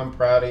 man. I'm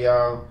proud of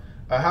y'all.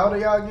 How old are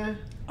y'all again?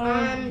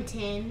 I'm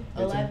 10.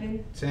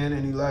 11. 10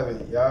 and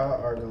 11.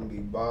 Y'all are gonna be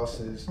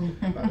bosses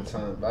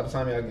by the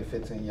time y'all get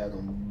 15. Y'all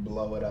gonna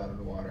blow it out of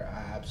the water.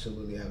 I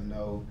absolutely have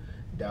no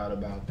doubt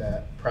about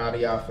that. Proud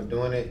of y'all for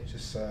doing it.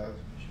 Just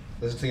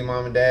listen to your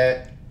mom and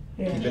dad.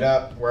 Yeah. Keep it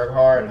up. Work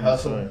hard. What you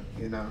Hustle.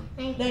 say? You know.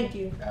 Thank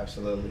you.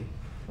 Absolutely.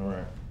 All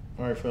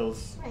right,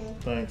 fellas.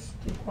 Thanks.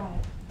 Be quiet.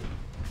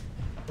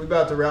 We're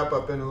about to wrap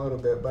up in a little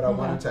bit, but I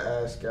wanted to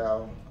ask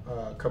y'all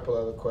a couple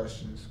other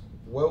questions.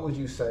 what would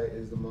you say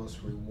is the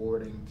most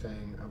rewarding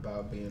thing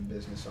about being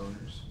business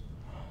owners?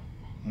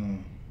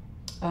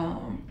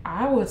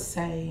 I would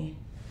say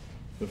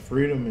the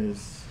freedom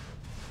is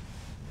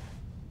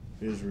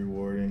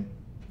rewarding.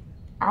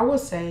 I would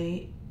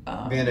say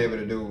Being able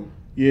to do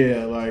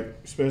Yeah, like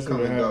especially Come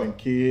with and go. having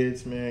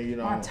kids, man. You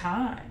know, my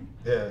time.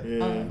 yeah,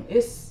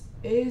 It's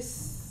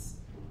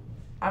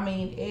I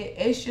mean,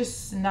 it's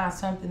just not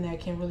something that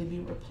can really be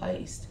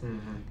replaced.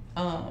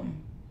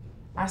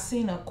 I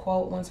seen a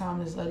quote one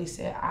time. This lady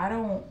said, "I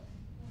don't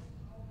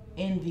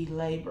envy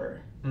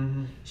labor."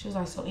 She was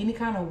like, "So any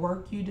kind of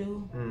work you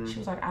do," she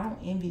was like, "I don't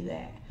envy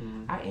that.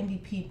 I envy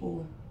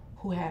people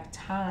who have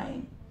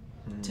time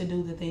to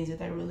do the things that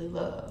they really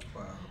love."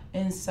 Wow.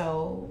 And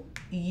so,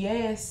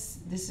 yes,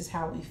 this is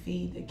how we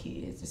feed the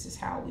kids. This is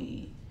how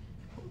we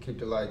Keep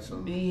the lights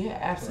on. Yeah,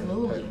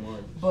 absolutely. Pay the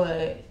mortgage.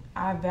 But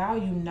I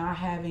value not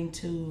having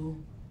to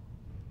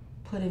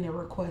put in a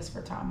request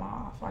for time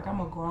off. Like, I'm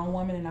a grown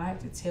woman and I have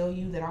to tell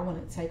you that I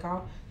want to take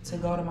off to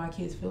go to my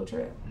kids' field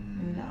trip.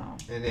 No.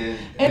 And then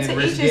To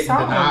risk each his getting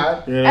own. denied. Yeah,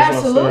 that's what I'm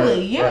Absolutely,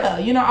 saying. yeah.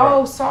 Right. You know, Right.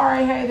 oh,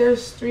 sorry, hey,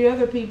 there's 3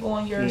 other people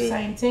on your Yeah.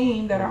 same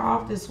team that are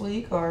off this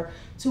week, or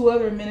 2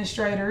 other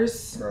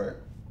administrators. Right.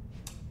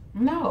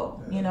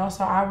 No, you know,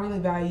 so I really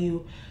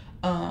value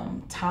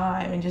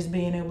time and just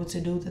being able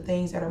to do the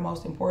things that are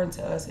most important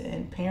to us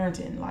in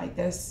parenting. Like,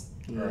 that's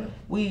yeah.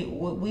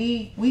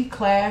 we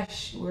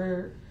clash.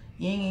 We're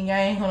yin and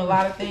yang on a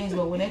lot of things,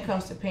 but when it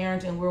comes to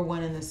parenting, we're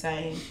one and the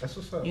same. That's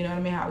what's up. You know what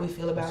I mean? How we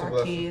feel about That's a our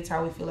blessing. kids,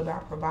 how we feel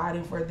about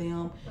providing for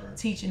them, Right.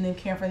 teaching them,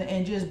 caring for them,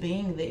 and just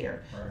being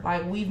there. Right.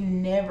 Like, we've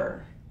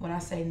never, when I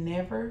say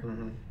never,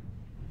 Mm-hmm.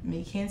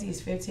 me, Kenzie is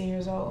 15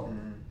 years old.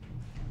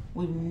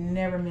 We've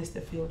never missed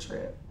a field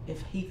trip.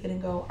 If he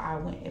couldn't go, I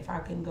went. If I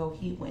couldn't go,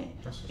 he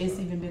went. That's what's It's up.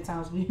 even been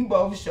times we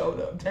both showed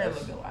up. They're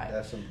looking like,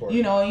 That's important.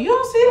 you know, and you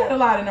don't see that a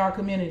lot in our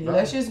community. No.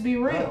 Let's just be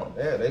Right. real.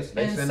 Yeah, they And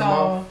send them so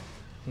off.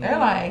 they're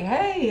like,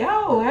 hey,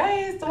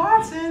 hey, it's the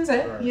Watsons.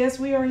 Hey, Right. yes,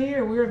 we are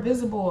here. We're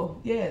visible.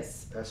 Yes.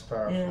 That's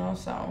powerful. You know,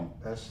 so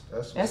That's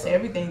what's that's up.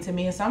 everything to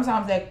me. And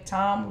sometimes that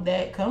time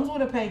that comes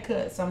with a pay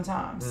cut.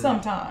 Sometimes,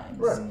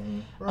 Right.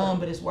 Right.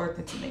 but it's worth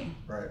it to me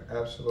Right.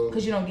 Absolutely.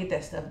 because you don't get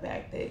that stuff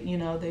back. That you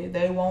know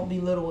they won't be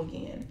little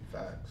again.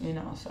 Facts. You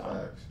know, so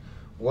Facts.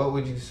 What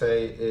would you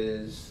say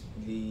is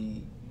the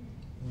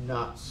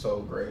not so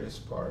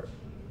greatest part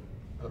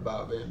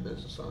about being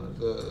business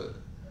owners,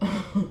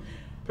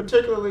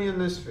 particularly in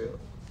this field?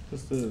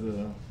 Just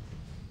the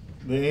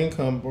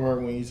income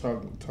part when you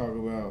talk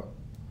about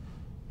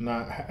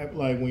not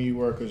like when you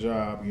work a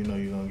job, you know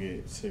you're gonna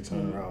get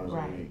 $600 a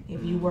right. week.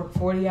 If you work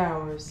 40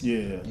 hours,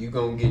 Yeah, You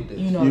gonna get this.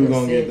 you know you're the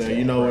gonna get set that. You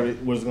check. know what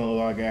it's gonna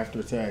look like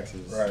after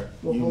taxes. Right.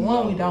 Well, You for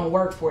one, we know. don't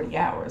work 40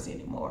 hours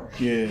anymore.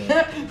 Yeah,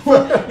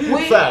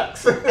 we,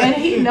 Facts. and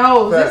he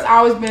knows. Facts. This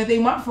always been a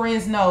thing. My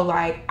friends know.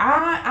 Like,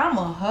 I'm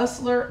a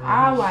hustler.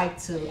 I like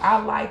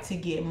to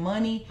get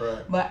money,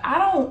 Right. but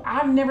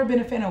I've never been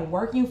a fan of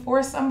working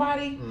for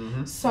somebody.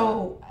 Mm-hmm.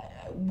 So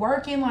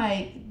working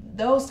like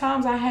those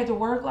times I had to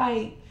work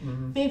like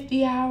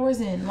 50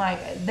 hours, and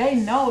like they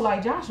know,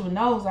 like Joshua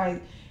knows,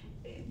 like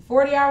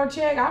 40-hour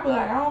check, I'll be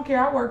like, I don't care,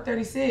 I work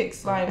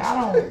 36. Like, I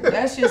don't,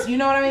 that's just, you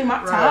know what I mean? My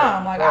Right,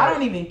 time. Like, I right.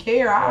 don't even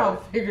care. I'll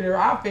figure it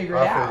out. I'll figure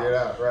it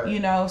out. Right. You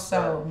know,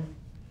 so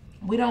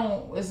we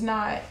don't, it's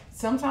not,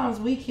 sometimes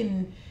we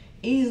can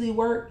easily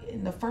work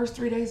in the first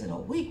 3 days of the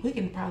week. We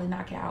can probably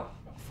knock out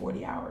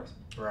 40 hours.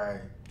 Right.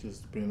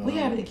 just depending We on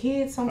have the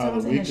kids how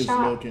sometimes the in the week is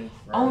shop looking.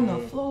 on the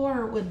Right.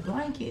 floor with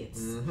blankets.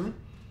 Mm-hmm.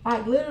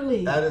 Like,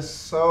 literally. That is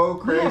so We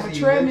crazy. have a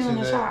you treadmill in mentioned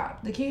the that.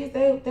 shop. The kids,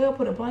 they'll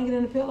put a blanket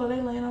in the pillow.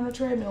 They laying on the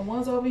treadmill.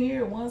 One's over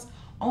here. One's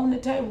on the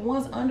table.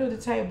 One's under the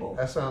table.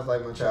 That sounds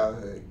like my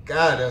childhood.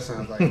 God, that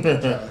sounds like my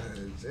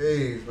childhood.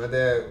 Jeez, my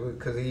dad,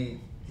 because he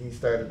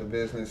started the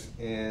business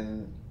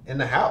in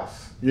the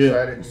house.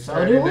 Yeah. He So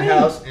started did in the we.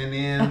 house, and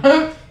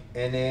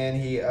then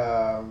he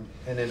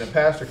and then the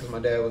pastor, because my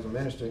dad was a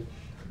minister,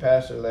 the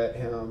pastor let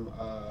him.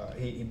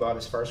 He bought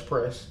his first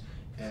press.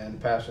 And the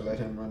pastor let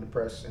him run the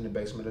press in the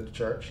basement of the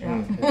church. Yeah.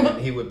 And then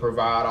he would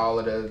provide all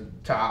of the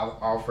tithe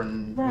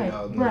offering, Right, you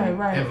know, the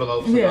right.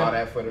 envelopes and Yeah. all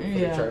that for the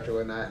Yeah. church or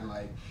whatnot. And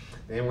like,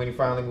 then when he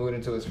finally moved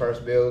into his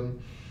first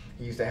building,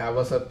 he used to have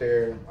us up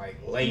there like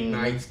late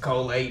nights,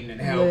 collating and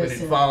helping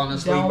Listen, and falling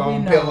asleep don't we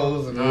on know.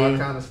 pillows and all Yeah.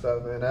 kind of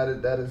stuff, man.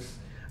 That is,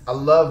 I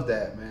love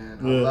that, man.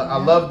 Yeah. I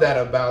love that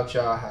about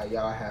y'all, how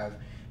y'all have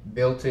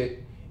built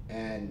it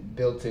and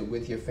built it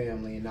with your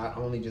family, and not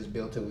only just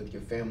built it with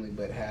your family,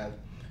 but have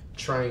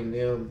trained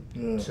them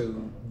Yeah.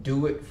 to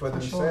do it for For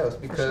themselves, sure, for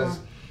because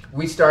sure.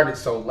 we started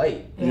so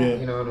late. Yeah.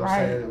 You know what I'm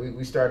Right. saying?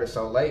 We started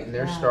so late, and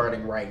they're Right.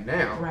 starting right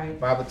now. Right.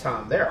 By the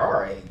time they're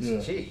our age, Yeah.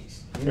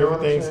 jeez. You know what I'm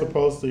Everything's saying?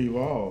 supposed to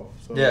evolve.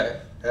 So Yeah.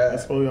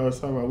 that's what we always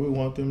talk about. We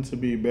want them to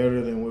be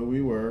better than what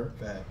we were,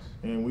 Facts.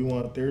 and we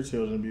want their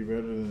children to be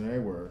better than they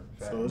were.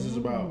 So it's just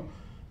Mm-hmm. about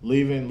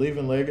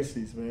leaving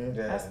legacies, man.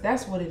 Yeah.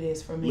 That's what it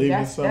is for me. Leaving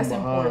That's something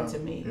important to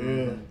behind.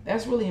 me. Yeah.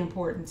 That's really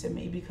important to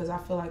me because I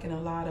feel like in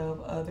a lot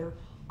of other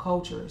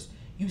cultures,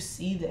 you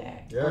see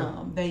that.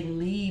 Yeah. They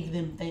leave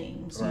them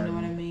things. Right. You know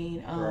what I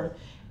mean? Right.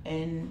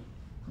 and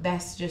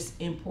that's just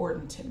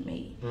important to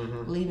me.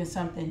 Mm-hmm. Leaving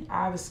something,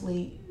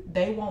 obviously,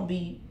 they won't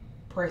be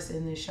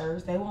pressing the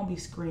shirts, they won't be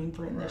screen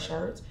printing the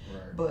shirts,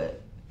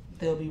 but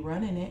they'll be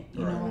running it.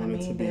 You know what I mean?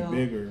 To be They'll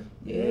bigger.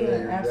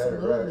 Yeah,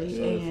 absolutely.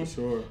 Yeah, And, for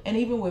sure. and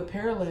even with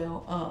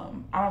Parallel,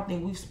 I don't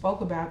think we've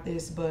spoke about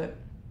this, but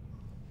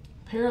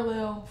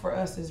Parallel for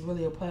us is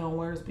really a play on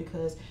words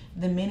because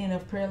the meaning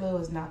of Parallel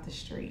is not the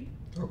street.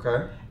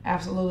 Okay.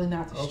 Absolutely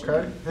not the street.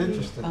 Okay.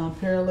 Interesting.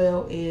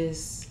 Parallel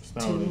is It's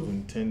not what it was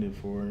intended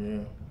for, yeah.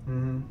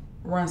 Mm-hmm.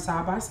 run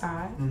side by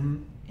side Mm-hmm.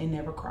 and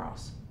never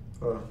cross.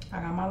 Oh. I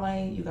got my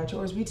lane, you got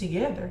yours, we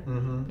together.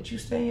 Mm-hmm. But you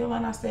stay in your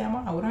lane, I stay in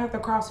mine. We don't have to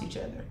cross each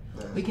other.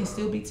 We can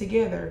still be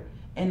together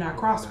and not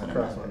cross one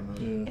another.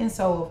 Yeah. And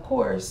so, of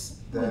course,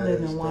 we That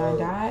live is in dope.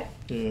 Wyandotte.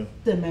 Yeah.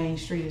 The main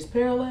street is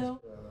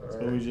Parallel. So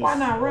we just, Why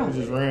not run We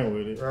just with it? ran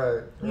with it.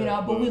 Right. You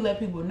know, but we let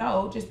people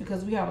know just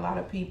because we have a lot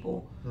of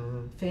people,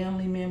 Mm-hmm.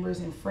 family members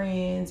and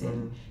friends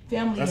and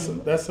family.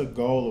 That's a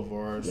goal of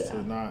ours Yeah.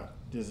 to not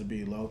just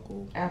be local.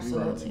 We want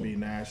Absolutely. to be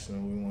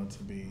national. We want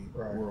to be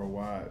Right.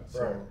 worldwide.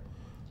 So Right.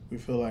 we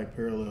feel like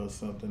Parallel is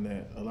something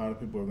that a lot of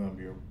people are going to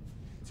be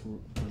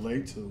to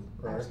relate to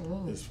Right.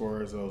 Absolutely. as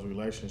far as those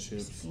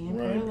relationships. Being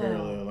Running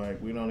parallel. parallel.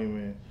 Like we don't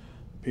even.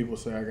 People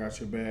say I got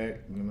your back,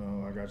 you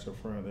know, I got your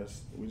front.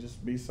 We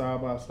just be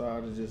side by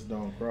side and just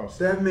don't cross.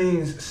 That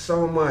means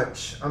so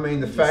much. I mean,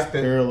 the Just fact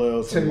that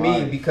parallels to me,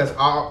 life. because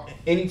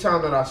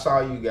anytime that I saw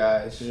you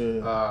guys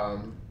Yeah.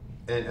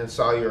 and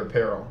saw your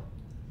apparel,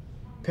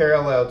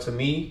 Parallel to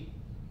me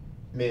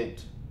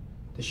meant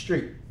the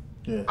street.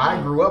 Yeah.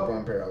 I grew up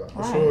on Parallel.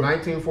 Right. sure.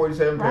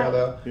 1947 Right.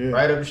 Parallel, Yeah.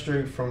 right up the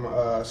street from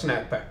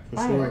Snack Pack. For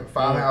Right. sure. Like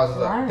 5 Yeah. houses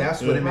up. Right.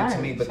 That's what it meant to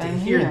Right. me. But to Same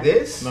hear here.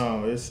 this,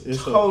 No, it's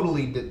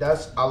totally,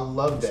 I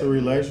love it's that. a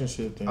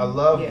relationship thing. I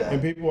love Yeah. that.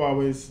 And people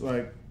always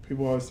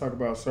talk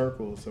about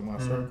circles in my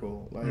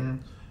circle. Like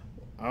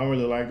I don't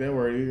really like that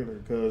word either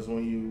because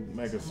when you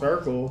make a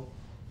circle,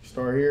 you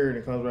start here and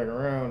it comes back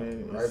around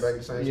and Right back in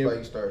the same spot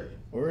you started.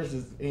 Or it's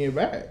just in your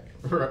back.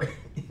 Right.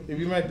 If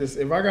you make this,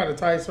 if I got a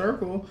tight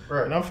circle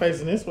Right. and I'm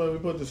facing this way, we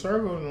put the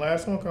circle and the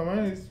last one come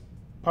out, he's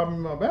popping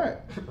my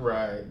back.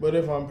 Right. But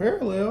if I'm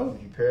parallel,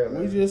 You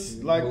parallel. we just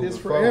You like moving this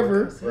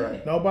forward. forever.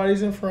 Right.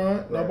 Nobody's in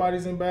front, Right.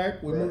 nobody's in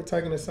back. We Right. move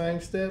taking the same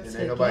steps.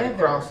 And ain't nobody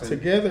Together. crossing.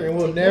 Together, and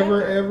we'll Together.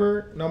 never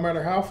ever, no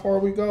matter how far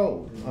we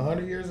go, Mm-hmm.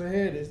 100 years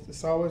ahead,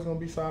 it's always gonna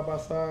be side by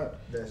side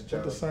That's with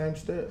dope. the same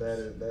steps.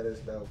 That is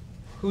dope.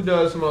 Who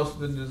does most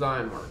of the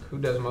design work? Who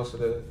does most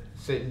of the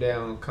sitting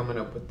down, coming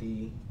up with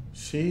the?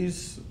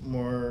 She's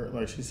more,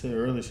 like she said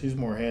earlier, she's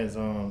more hands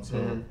on. So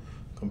Mhm.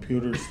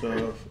 computer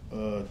stuff,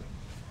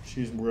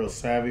 she's real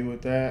savvy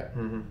with that.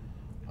 Mm-hmm.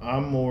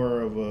 I'm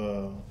more of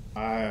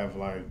I have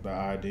like the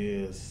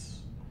ideas,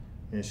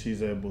 and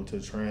she's able to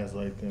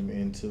translate them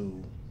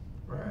into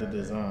the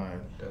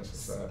design. That's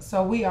what's up.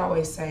 So we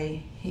always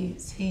say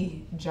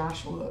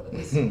Joshua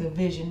is the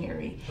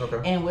visionary.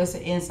 Okay. And it's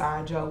an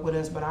inside joke with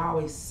us, but I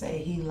always say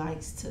he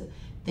likes to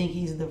think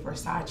he's the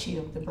Versace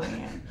of the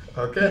brand.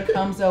 Okay. He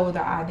comes up with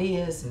the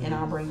ideas and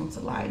I bring them to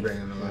life. Bring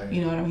 'em to life.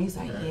 You know what I mean? He's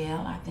like,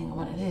 yeah, I think I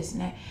want this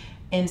and that.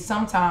 And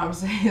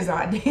sometimes his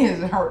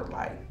ideas are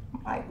like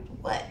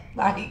what?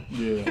 Like,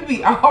 Yeah. it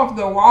be off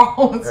the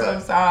wall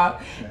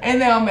sometimes.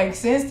 And they'll make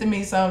sense to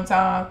me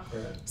sometimes.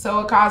 Right. So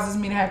it causes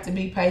me to have to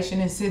be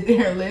patient and sit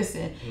there and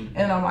listen.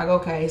 And I'm like,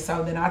 okay,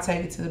 so then I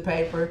take it to the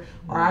paper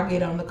or I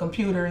get on the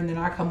computer and then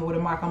I come up with a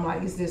mic. I'm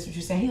like, is this what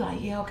you're saying? He's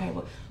like, yeah, okay,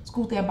 well,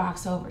 scoot that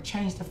box over,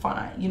 change the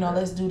font. You know,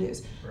 let's do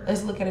this. Right.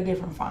 Let's look at a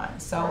different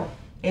font. So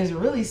it's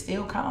really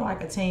still kind of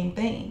like a team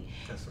thing.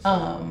 That's what's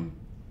up.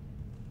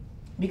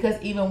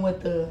 Because even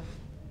with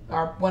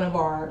one of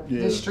our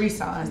Yeah. the street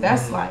signs,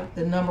 that's like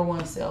the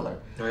 #1 seller.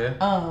 Oh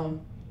yeah.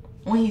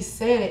 When he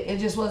said it, it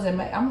just wasn't.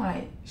 I'm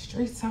like,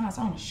 street signs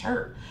on a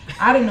shirt.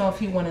 I didn't know if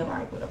he wanted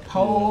like with a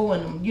pole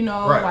and you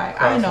know, Right.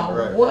 like I didn't know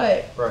Right.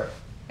 what. Right.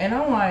 And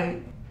I'm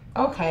like,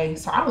 okay,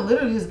 so I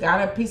literally just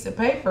got a piece of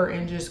paper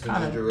and just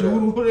kind of drew it out.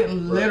 doodled it,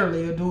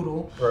 literally a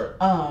doodle. Right.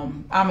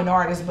 I'm an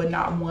artist, but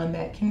not one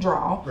that can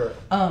draw. Right.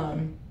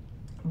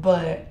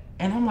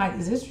 And I'm like,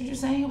 is this what you're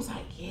saying? He was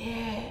like,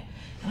 yeah.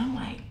 And I'm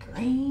like,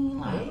 green?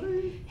 Like,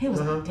 he was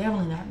like,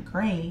 definitely not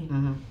green.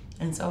 Mm-hmm.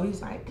 And so he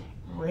was like,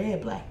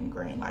 red, black, and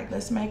green. Like,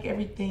 let's make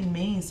everything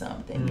mean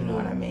something. You know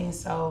what I mean?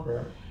 So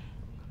Right.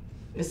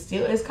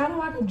 it's kind of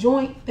like a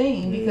joint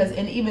thing because,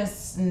 and even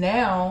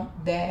now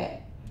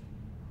that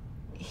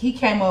he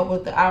came up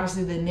with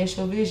obviously the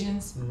initial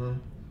visions,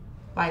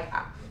 like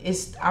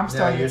I'm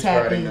starting you're to tap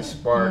starting in. to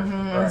spark,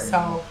 right,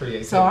 So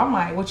creativity. I'm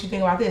like, what you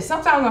think about this?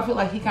 Sometimes I feel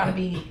like he kind of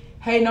be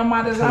hating on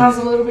my designs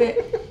a little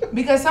bit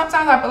because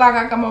sometimes I feel like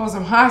I come up with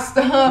some hot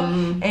stuff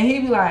and he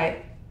be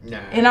like, Nah.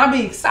 and I'll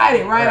be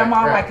excited, right? I'm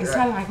all Right, like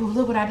excited, like, oh,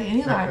 look what I did. And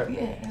he's like,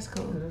 yeah, that's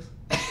cool.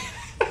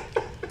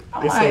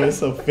 I'm like,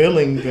 It's a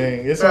feeling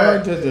thing. It's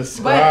hard to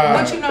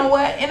describe. but you know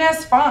what? And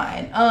that's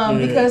fine.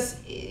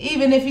 Because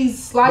even if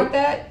he's like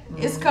that,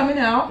 it's coming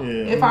out. Yeah.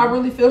 If I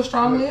really feel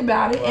strongly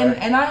about it, Right.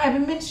 and I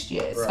haven't missed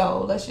yet. Right.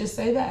 So let's just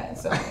say that.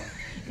 So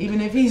even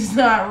if he's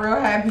not real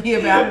happy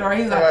about it, or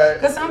he's like, Right.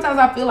 because sometimes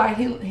I feel like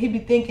he be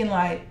thinking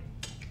like,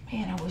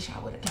 man, I wish I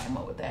would have came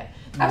up with that.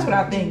 That's what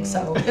I think.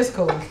 So it's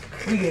cool.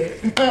 We get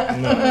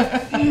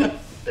it.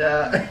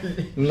 Yeah.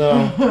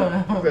 No.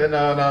 No,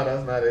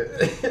 that's not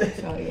it.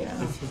 So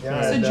yeah,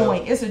 Yeah, it's a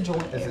joint. It's a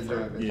joint. It's a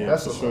effort. joint. Yeah,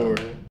 That's for what's sure. up,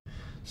 man.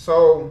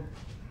 So,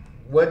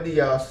 what do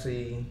y'all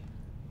see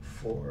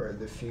for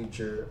the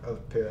future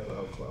of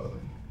parallel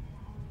clothing?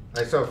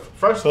 Like, so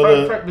first,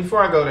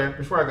 before I go there,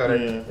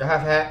 Yeah. y'all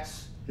have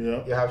hats,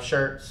 Yeah. y'all have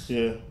shirts,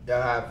 Yeah.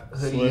 y'all have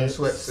hoodie and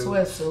Sweats.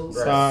 sweatsuits,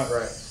 Sweatsuits,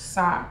 right?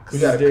 socks, You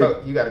got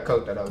to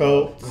coat that up.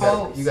 Coat.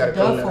 coats, You got to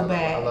coat that duffel up.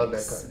 I love that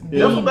bags, coat. Yeah.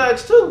 Duffel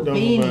bags too. Duffel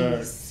beanies,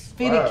 bags.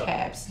 fitted Wow.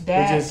 caps,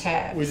 dad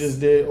caps. We just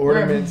did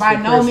ornaments. By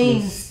for no Christmas.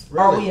 means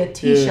are Really? we a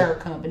t-shirt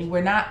company.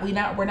 We're not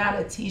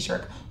a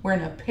t-shirt. We're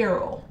an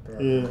apparel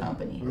Yeah.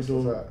 company. We What's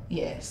do. up?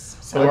 Yes.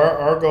 So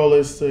our goal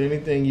is to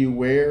anything you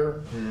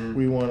wear, Mm-hmm.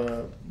 we want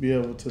to be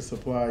able to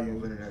supply you.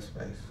 Moving in that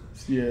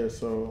space. Yeah.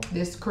 So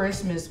This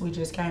Christmas we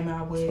just came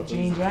out with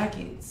jean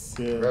jackets.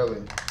 yeah.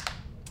 Really?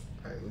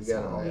 Hey, we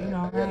got So, to, you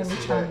know, I gotta we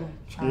see trying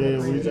that. to Yeah.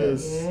 bring We it.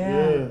 just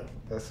Yeah. yeah.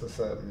 That's what's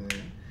up, man.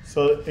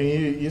 So and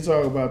you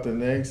talk about the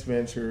next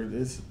venture.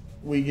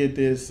 We get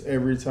this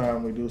every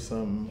time we do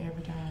something.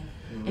 Every time.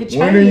 Mm-hmm. It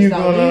When are changes you though.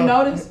 Do gonna- you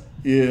notice?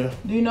 Yeah.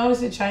 Do you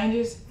notice it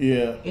changes?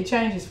 Yeah. It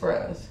changes for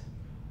us.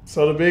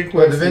 So the big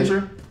What, question. the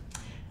venture?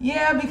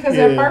 Yeah, because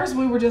Yeah. at first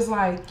we were just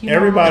like, you know,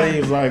 Everybody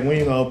is like, when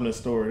you gonna open a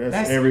store?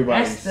 That's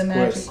everybody's That's the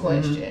magic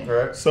question. question.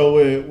 Right. So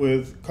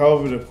with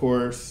COVID, of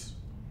course,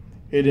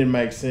 it didn't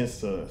make sense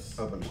to us.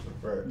 Open the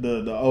store. Right.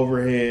 The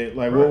overhead,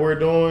 like Right. what we're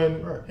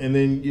doing, Right. and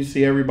then you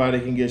see everybody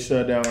can get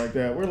shut down like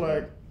that. We're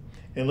like,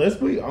 unless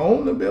we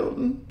own the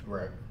building,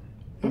 Right.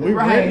 if we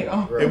Right.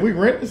 rent, if we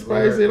rent the space,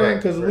 Right, it ain't right,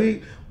 because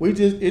right. we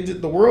just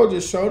the world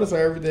just showed us how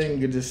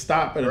everything could just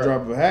stop at a Right.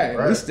 drop of a hat. And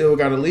we Right. still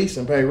got to lease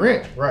and pay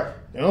rent. Right.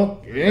 They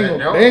ain't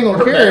gonna They don't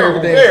care They don't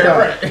everything care,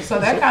 stopped. right. So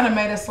that kind of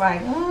made us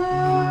like,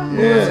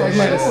 Yeah, so it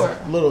made sure. us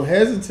a little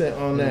hesitant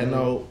on that Mm-hmm.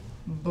 note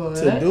But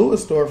to do a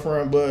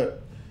storefront,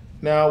 but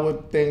now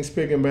with things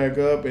picking back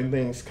up and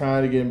things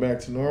kind of getting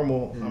back to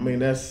normal, I mean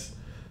that's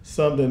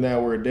something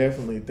that we're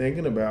definitely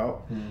thinking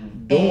about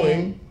doing.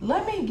 And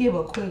let me give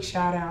a quick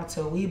shout out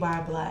to We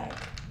Buy Black.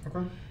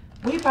 Okay.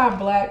 We Buy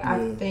Black, I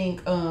Yeah.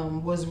 think,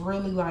 was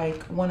really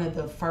like one of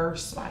the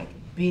first like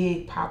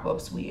big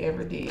pop-ups we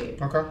ever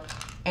did. Okay.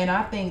 And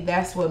I think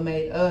that's what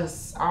made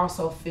us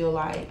also feel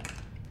like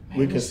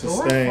We maybe can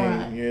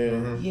sustain,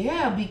 yeah.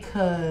 Yeah,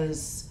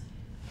 because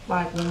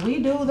like when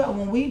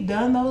we've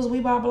done those We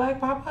Buy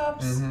Black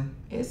pop-ups,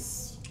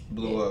 it's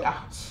Blew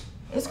up.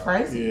 It's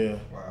crazy. Yeah.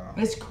 Wow.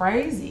 It's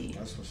crazy.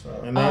 That's what's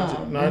up. And not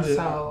and just,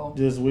 so-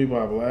 just We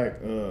Buy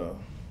Black,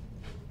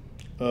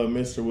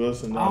 Mr.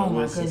 Wilson, Oh my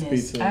Wilson's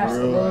goodness. Pizza and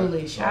Grill.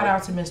 Absolutely. Shout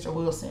out to Mr.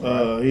 Wilson.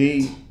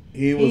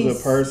 He was He's-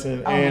 a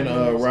person, oh my and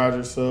goodness.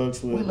 Roger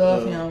Suggs with We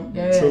love him.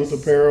 Yes.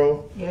 Truth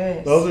Apparel.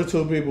 Yes. Those are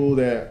two people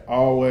that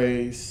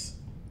always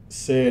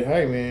said,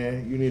 "Hey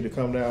man, you need to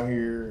come down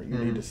here. You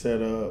need to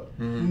set up."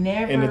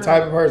 Never. And the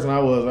type of person I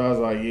was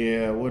like,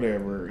 "Yeah,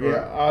 whatever. Right.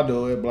 Yeah, I'll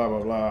do it. Blah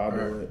blah blah. I'll do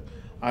Right. it."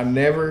 I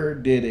never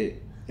did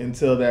it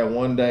until that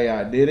one day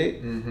I did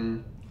it, Mm-hmm.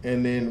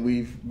 and then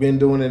we've been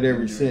doing it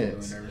ever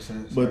since.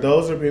 But right.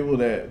 those are people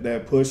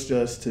that pushed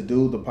us to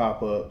do the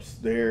pop-ups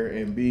there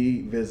and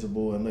be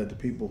visible and let the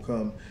people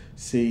come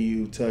see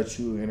you, touch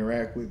you,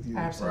 interact with you.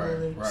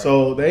 Absolutely. Right.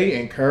 So they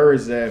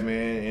encouraged that,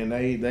 man, and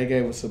they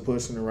gave us a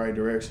push in the right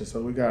direction.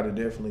 So we got to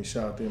definitely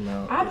shout them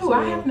out. I as do. I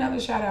well. have another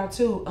shout out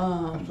too.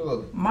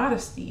 Absolutely.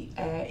 Modesty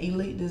at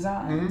Elite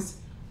Designs.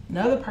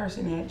 Another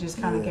person that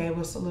just kind of gave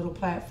us a little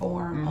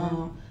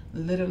platform.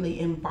 Literally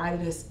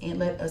invited us and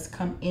let us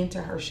come into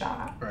her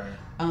shop.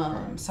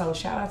 Right. So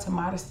shout out to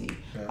Modesty.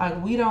 Yeah.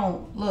 Like we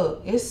don't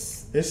look. It's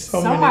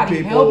so somebody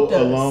many people helped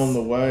us. along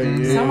the way.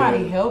 Yeah.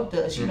 Somebody helped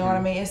us. You know what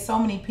I mean? It's so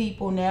many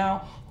people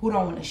now who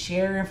don't want to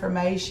share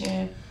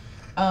information.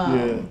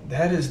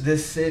 That is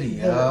this city,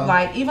 y'all.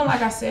 Like even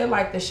like I said,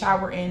 like the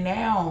shop we're in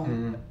now,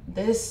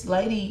 this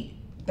lady,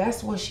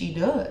 that's what she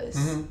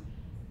does.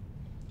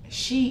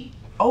 She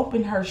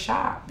opened her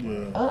shop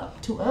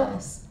up to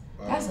us.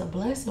 That's a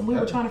blessing. We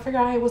were trying to figure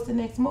out, hey, what's the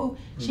next move?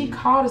 She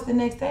called us the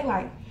next day,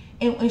 like,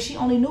 and she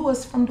only knew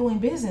us from doing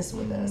business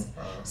with us.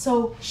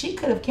 So she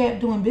could have kept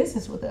doing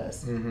business with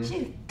us.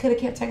 She could have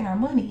kept taking our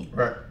money.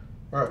 Right.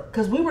 Right.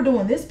 Because we were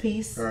doing this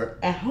piece Right.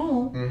 at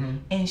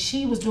home, and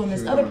she was doing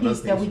this was other doing another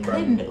piece that we piece, right.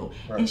 couldn't do.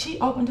 Right. And she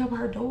opened up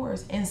her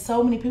doors, and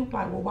so many people were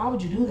like, well, why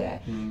would you do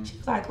that? She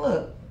was like,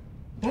 look,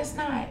 that's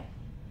not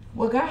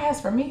what God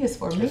has for me is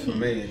for me. It's for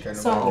me. It can't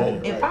So nobody do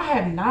it, if right. I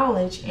have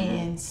knowledge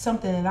and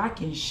something that I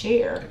can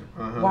share,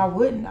 why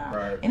wouldn't I?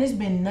 Right. And it's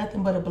been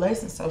nothing but a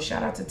blessing. So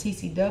shout out to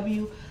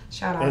TCW.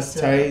 Shout out That's to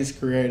Tay's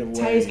Creative Ways.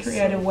 Tay's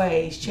Creative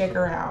Ways. Check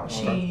her out.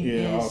 She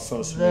all is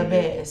social the media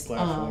best.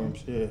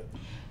 platforms. Yeah.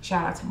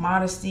 Shout out to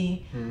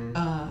Modesty.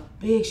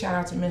 Big shout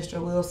out to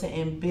Mr. Wilson,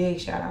 and big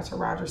shout out to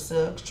Roger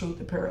Suggs, Truth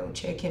Apparel.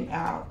 Check him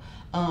out.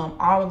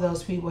 All of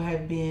those people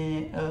have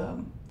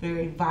been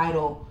very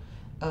vital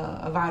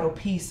a vital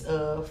piece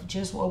of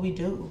just what we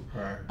do.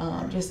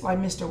 Right. Just like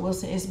Mr.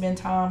 Wilson, it's been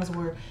times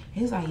where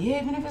he's like,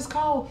 yeah, even if it's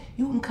cold,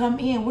 you can come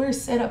in. We're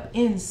set up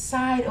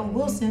inside of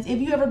Wilson's. If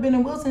you ever been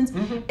in Wilson's,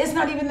 it's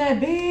not even that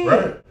big.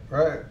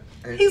 Right.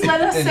 He's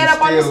letting us And set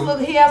up on this still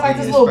little, he has like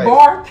this in little space.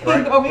 bar thing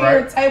Right, over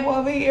here, right. table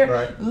over here.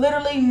 Right.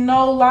 Literally,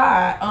 no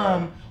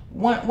lie.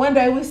 One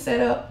day we set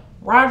up,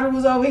 Roger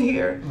was over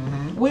here.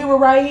 We were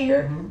right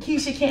here.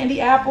 Keisha Candy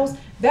Apples.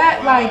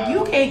 That like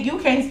you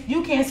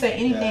can't say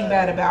anything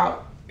bad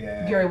about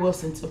Gary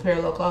Wilson's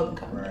Parallel Clothing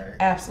Company. Right.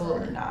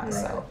 Absolutely Right. not. Right.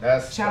 So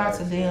That's shout out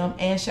to them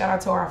and shout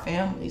out to our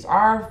families.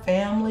 Our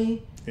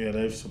family. Yeah,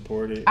 they've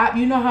supported.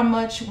 You know how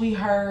much we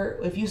heard,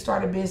 if you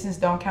start a business,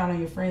 don't count on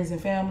your friends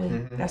and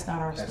family. That's not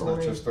our That's story.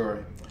 not your story.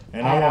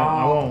 And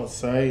I won't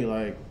say,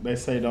 like, they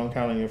say don't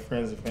count on your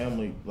friends and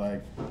family.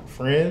 Like,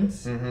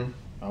 friends,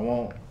 I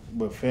won't.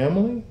 But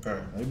family,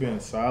 they've been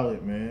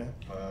solid, man.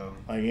 Wow.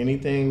 Like,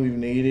 anything we've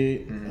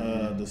needed,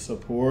 the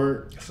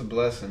support. It's a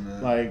blessing,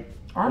 man. Like,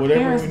 Our whatever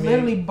parents we need.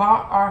 literally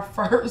bought our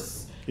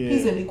first Yeah.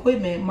 piece of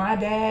equipment. My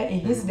dad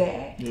and his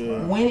dad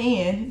Yeah. went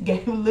in,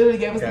 literally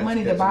gave us the Gotcha,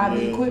 money to gotcha. buy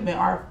the Yeah. equipment.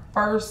 Our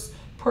first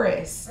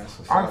press, That's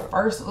what's our up.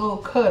 first little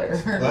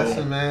cutter.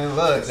 Blessing, man.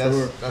 Look,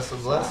 Sure. that's a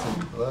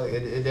blessing. Look,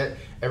 that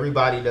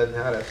everybody doesn't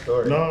have that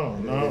story. No.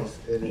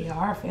 It is. Yeah,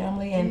 our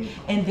family and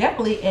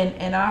definitely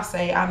and I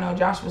say, I know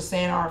Josh was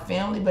saying our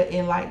family, but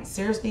in like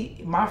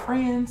seriously, my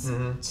friends,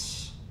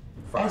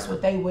 that's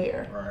what they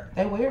wear. Right.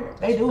 They wear it.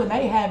 They do, and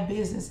they have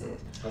businesses.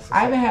 That's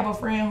I even have a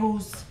friend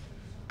whose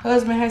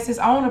husband has his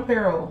own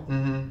apparel.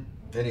 And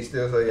he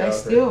still say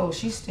y'all.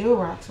 She still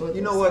rocks with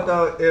You it, know what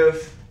so though?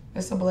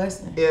 it's a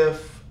blessing.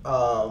 If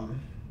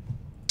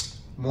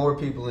more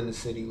people in the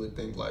city would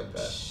think like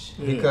that,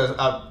 because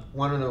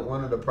one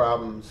of the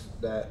problems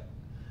that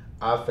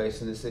I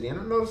face in the city, and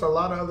I notice a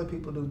lot of other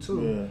people do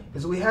too,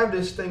 is we have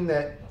this thing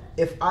that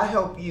if I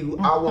help you,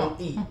 I won't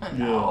eat.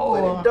 No,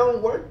 But it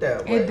don't work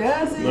that way. it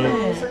doesn't. You know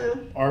what I'm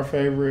saying? Our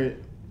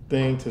favorite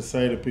thing to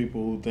say to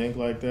people who think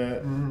like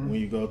that, when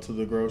you go to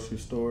the grocery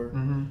store,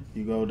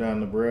 you go down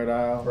the bread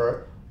aisle, Right.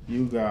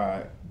 you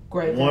got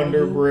Great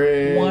Wonder Value,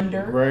 Bread,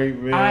 Wonder, Great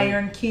Value,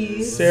 Iron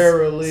Kids,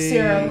 Sara Lee,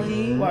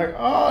 Mhm. like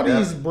all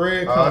these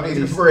bread All companies,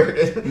 these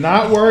bread.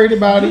 not worried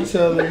about each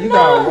other. You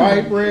got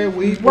white bread,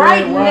 wheat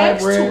right bread, rye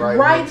next bread. to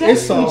right It's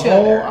next a to each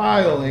whole other.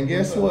 aisle, and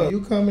guess what? You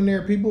come in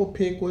there, people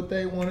pick what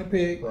they want to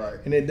pick, Right.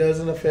 and it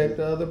doesn't affect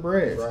the other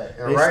breads. Right.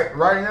 And It's-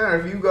 right now,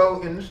 if you go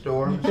in the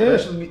store,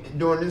 especially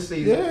during this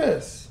season,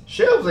 Yes.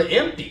 shelves are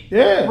empty.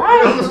 Yeah. You know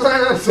Right.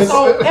 what I'm saying?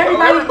 So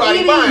everybody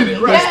eating. buying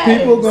it, right? Yes.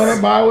 People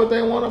gonna buy what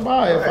they want to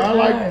buy. If I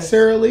like Yes.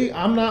 Sara Lee,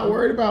 I'm not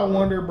worried about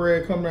Wonder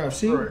Bread coming out. If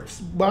she Right.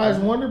 buys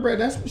Wonder Bread,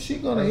 that's what she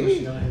gonna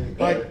eat.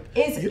 Like,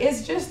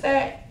 It's just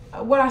that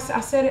what I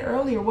said it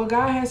earlier. What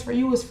God has for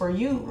you is for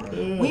you.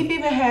 We've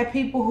even had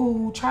people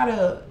who try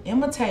to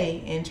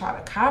imitate and try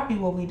to copy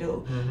what we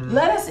do.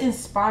 Let us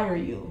inspire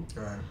you,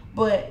 Right.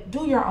 but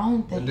do your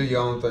own thing. Do your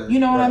own thing. You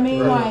know what I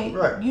mean? Right.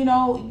 Like, Right. you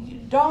know,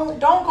 don't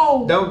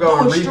go Don't go do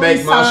a and street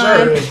remake my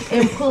sign shirt.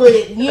 and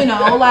put, you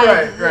know, like,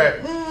 Right.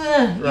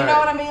 you know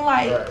what I mean?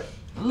 Like, Right.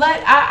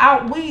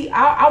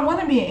 I want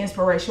to be an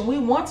inspiration. We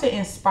want to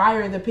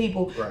inspire the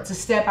people Right. to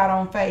step out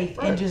on faith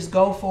Right. and just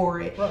go for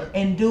it Right.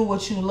 and do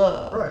what you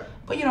love. Right.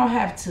 But you don't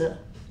have to You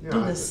do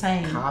don't the have to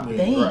same copy.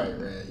 thing. Right.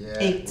 Yeah.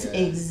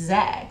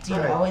 Exact, you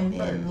Right. know, and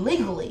Right.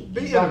 legally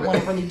Be you don't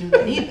want to innovative. really do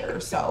that either.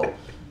 So,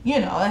 you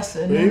know, that's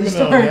but another even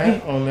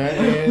story. on that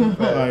end,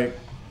 like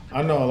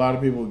I know a lot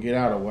of people get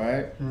out of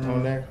whack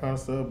on that kind of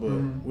stuff, but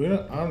we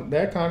don't.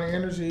 That kind of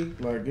energy,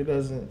 like it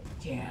doesn't.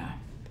 Yeah.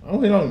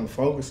 We don't even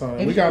focus on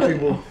it. We got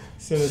people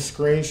sending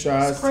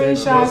screenshots, text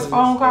Screenshots, messages.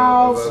 phone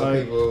calls.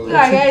 Like, people. We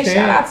like, you hey, shout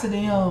can't- out to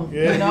them.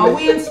 Yeah. You know,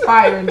 we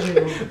inspired you.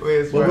 But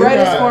we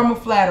Greatest got- form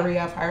of flattery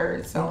I've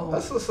heard. So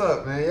That's what's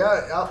up, man.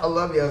 Y'all, I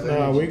love y'all.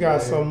 No, we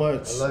got so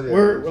much. I love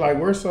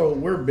y'all.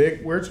 We're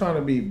big. We're trying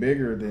to be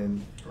bigger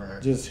than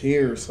Right. just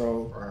here.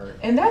 So Right.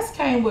 and that's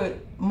came with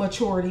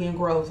maturity and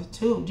growth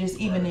too, just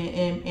even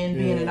in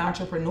being an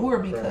entrepreneur,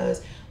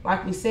 because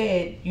like we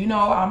said, you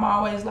know, I'm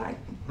always like,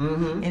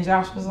 and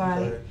Josh was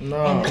like, no,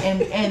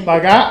 and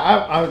like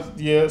I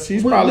yeah,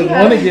 she's probably we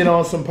want to had- get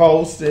on some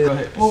posts.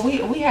 And, well,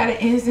 we had an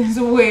instance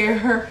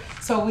where,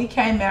 so we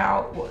came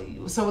out,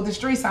 so with the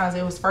street signs,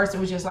 it was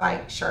just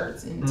like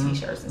shirts and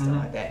t-shirts and stuff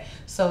like that.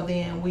 So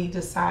then we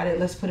decided,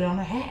 let's put it on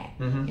a hat.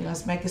 You know,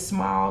 let's make it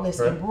small, let's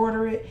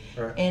embroider it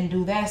and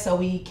do that. So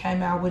we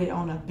came out with it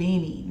on a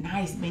beanie,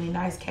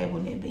 nice cable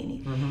knit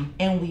beanie.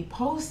 And we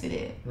posted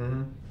it.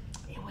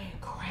 It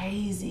went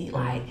crazy.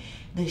 Like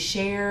the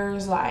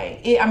shares,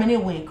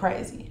 it went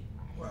crazy.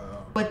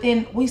 But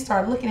then we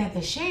started looking at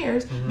the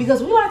shares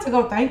because we like to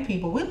go thank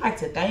people. We like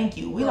to thank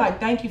you. We like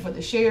thank you for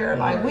the share.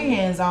 Like we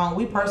hands on,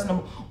 we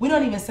personal. We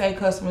don't even say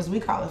customers. We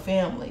call it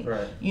family.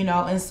 Right. You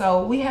know. And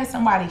so we had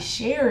somebody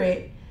share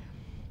it,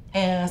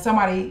 and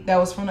somebody that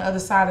was from the other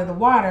side of the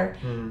water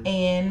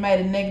and made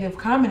a negative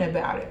comment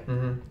about it.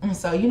 And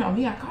so, you know,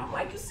 me, I'm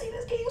like, you see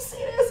this? Can you see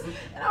this?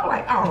 And I was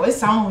like, oh,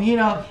 it's on, you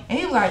know. And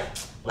he was like,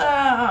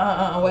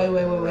 Wait.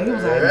 He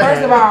was like,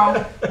 first of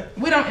all,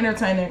 we don't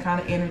entertain that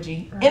kind of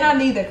energy. And I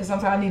need that because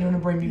sometimes I need him to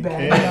bring me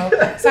back. You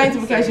know,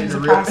 sanctification is a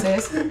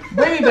process.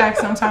 Bring me back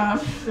sometime.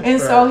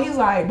 And so he's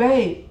like,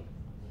 babe,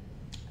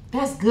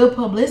 that's good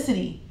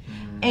publicity.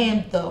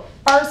 And the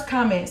first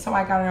comment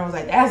somebody got in there was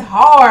like, that's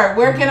hard.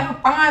 Where can I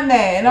find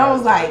that? And I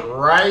was like,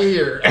 right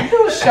here.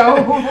 You show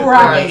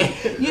right.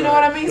 You know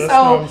what I mean? That's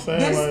So what I'm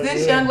saying,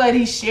 this young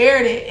lady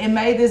shared it and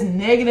made this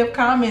negative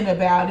comment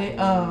about it.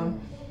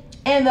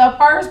 And the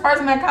first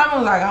person that commented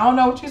was like, I don't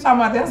know what you're talking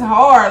about. That's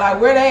hard. Like,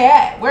 where they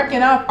at? Where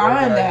can I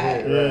find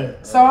that? Yeah.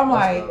 So I'm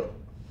like,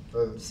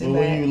 sit But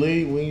back.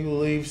 when you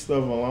leave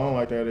stuff alone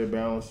like that, it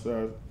balances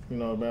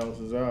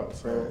out.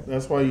 So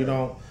that's why you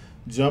don't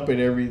jump at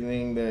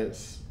everything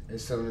that's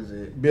As soon as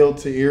it built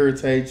to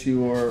irritate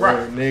you or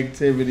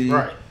negativity.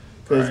 Right.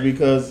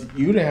 Because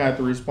you didn't have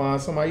to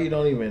respond. Somebody you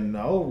don't even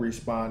know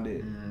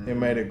responded and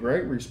made a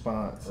great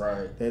response.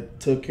 Right. That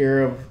took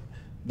care of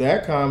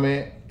that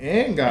comment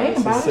and got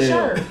us bought a a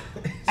sale. shirt.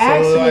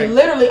 Actually,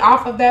 literally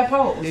off of that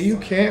post. Yeah, you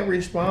can't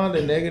respond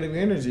to negative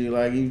energy.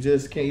 Like, you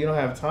just can't. You don't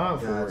have time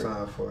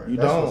for it. You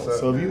That's don't. what's up,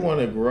 So if man. you want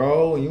to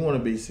grow and you want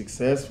to be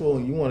successful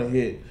and you want to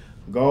hit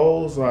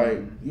goals, like,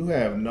 you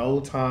have no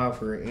time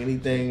for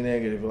anything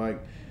negative. Like,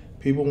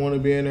 people want to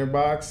be in their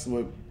box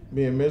with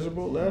being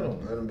miserable, let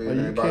them be Like, in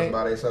you their box can't-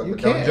 by themselves, you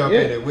but don't can't, jump yeah.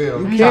 in it with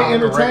them. You can't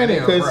entertain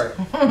it Correct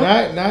because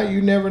them, now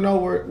you never know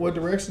what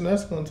direction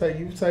that's going to take.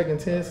 You've taken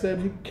 10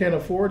 steps. You can't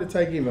afford to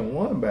take even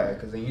one back.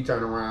 Because then you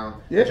turn around,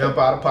 Yeah. jump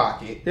out of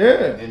pocket,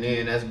 Yeah. and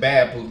then that's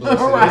bad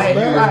publicity. Right,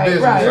 It's right,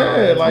 business. right.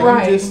 Yeah, like,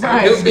 Right, you just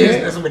right. Do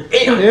business with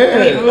them.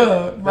 Yeah.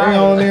 Look, They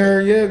on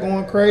there,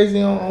 going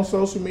crazy on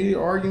social media,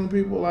 arguing with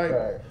people. Like,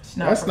 It's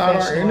that's not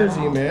our professional at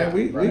energy, all. man.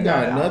 We Right. got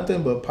Not at all.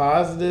 nothing but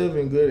positive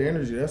and good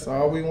energy. That's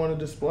all we want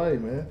to display,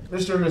 man.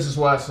 Mr. and Mrs.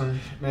 Watson,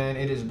 man,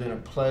 it has been a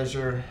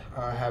pleasure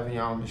having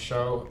y'all on the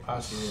show. I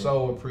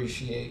so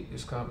appreciate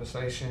this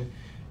conversation.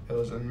 It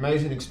was an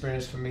amazing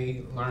experience for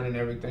me, learning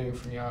everything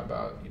from y'all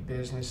about your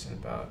business and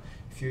about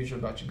the future,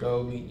 about your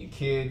goal, meeting your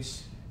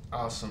kids.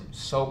 Awesome.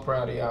 So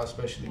proud of y'all,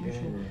 especially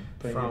being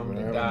Thank you from for the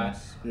having dot.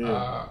 us.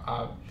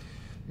 Yeah.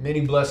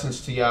 Many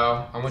blessings to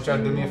y'all. I want y'all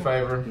to do me a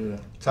favor. Yeah.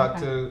 Talk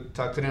to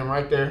them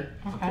right there.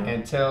 Okay.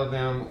 And tell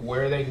them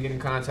where they can get in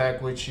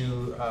contact with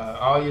you,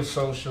 all your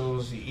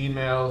socials, your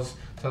emails,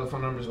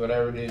 telephone numbers,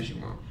 whatever it is you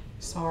want.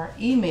 So our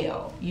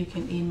email, you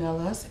can email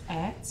us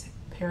at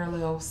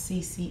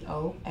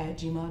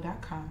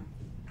parallelcco@gmail.com.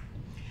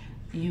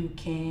 You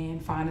can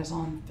find us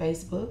on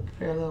Facebook,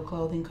 Parallel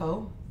Clothing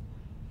Co.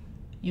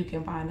 You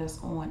can find us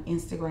on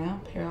Instagram,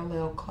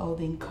 Parallel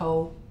Clothing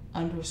Co.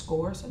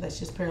 _ so that's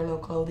just Parallel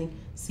Clothing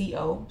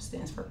CO,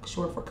 stands for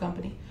short for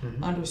company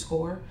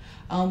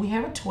 _ we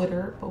have a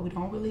Twitter, but we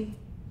don't really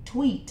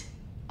tweet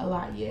a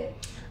lot yet.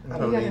 I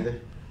don't either.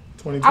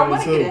 2022. I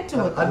want to get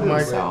into it I though,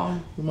 do. so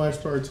We might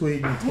start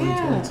tweeting in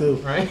 2022.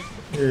 Right?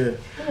 Yeah.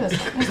 yes,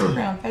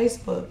 Instagram,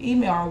 Facebook,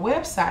 email, our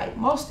website,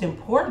 most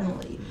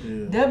importantly,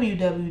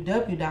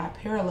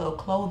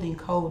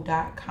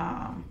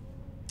 www.parallelclothingco.com.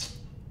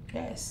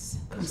 Yes,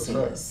 come see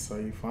what's up. us. So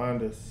you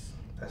find us.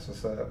 That's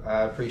what's up.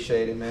 I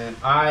appreciate it, man.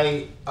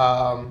 I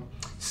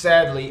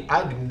sadly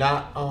I do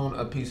not own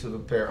a piece of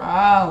apparel.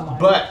 Oh my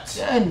But-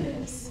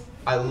 goodness.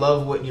 I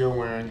love what you're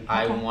wearing.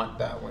 I Okay. want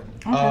that one.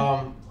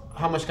 Okay.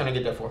 How much can I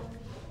get that for?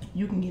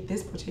 You can get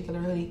this particular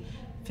hoodie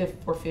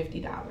for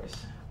 $50.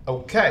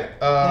 Okay.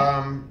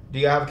 Do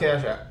you have a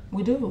cash app?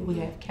 We do. We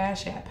have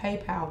Cash App,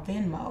 PayPal,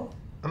 Venmo.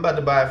 I'm about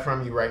to buy it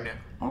from you right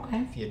now.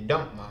 Okay. If you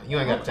don't mind, you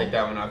ain't got to take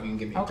that one off. You can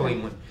give me a Okay.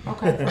 clean one.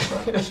 Okay,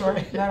 for sure.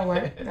 That'll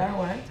work. That'll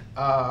work.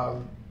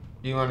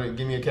 Do you want to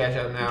give me a cash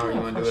app now, or you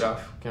Yeah, want to for do it sure.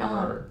 off camera?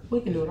 Or?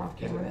 We can do it off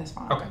camera. That's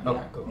fine. Okay, okay,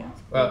 Yeah, cool. yeah.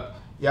 Well,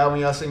 y'all, when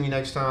y'all see me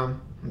next time,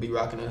 I'll be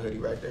rocking that hoodie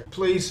right there.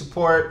 Please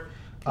support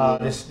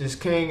this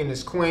king and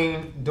this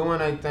queen doing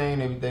their thing.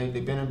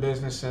 They've been in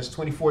business since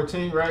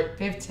 2014, right?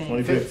 15.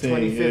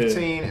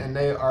 2015, and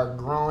they are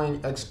growing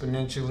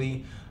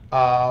exponentially.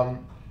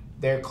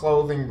 Their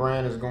clothing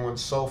brand is going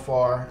so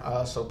far.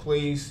 So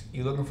please,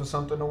 you looking for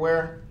something to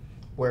wear?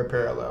 Wear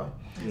Parallel.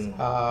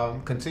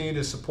 Continue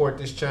to support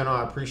this channel.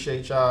 I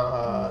appreciate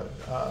y'all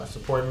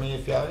supporting me.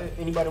 If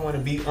anybody want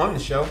to be on the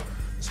show,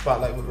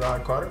 Spotlight with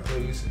Rod Carter,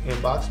 please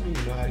inbox me.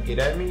 You know how to get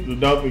at me. The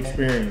dope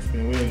experience,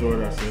 man. We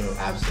enjoyed ourselves.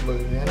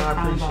 Absolutely, man. I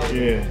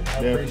appreciate it. Yeah, I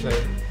definitely.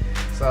 appreciate it.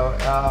 So,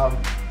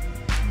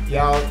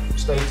 y'all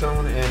stay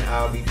tuned, and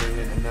I'll be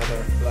bringing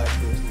another black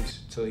business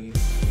to you.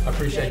 I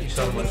appreciate you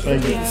so much.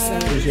 Thank you.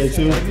 Appreciate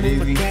you. Take it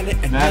easy.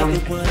 Madam,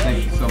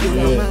 thank you so much.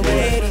 Yeah.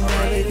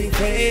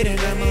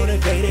 I'm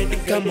motivated to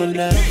come on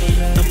up.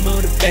 I'm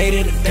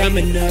motivated, I'm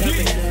coming up.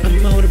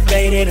 I'm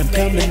motivated, I'm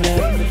coming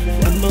up.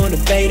 I'm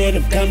motivated,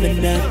 I'm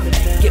coming up.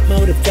 Get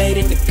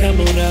motivated to come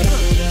on up.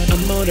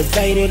 I'm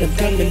motivated, I'm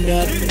coming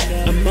up.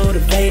 I'm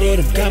motivated,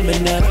 I'm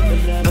coming up.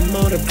 I'm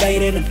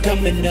motivated, I'm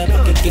coming up.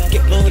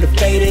 Get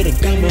motivated and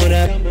come on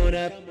up.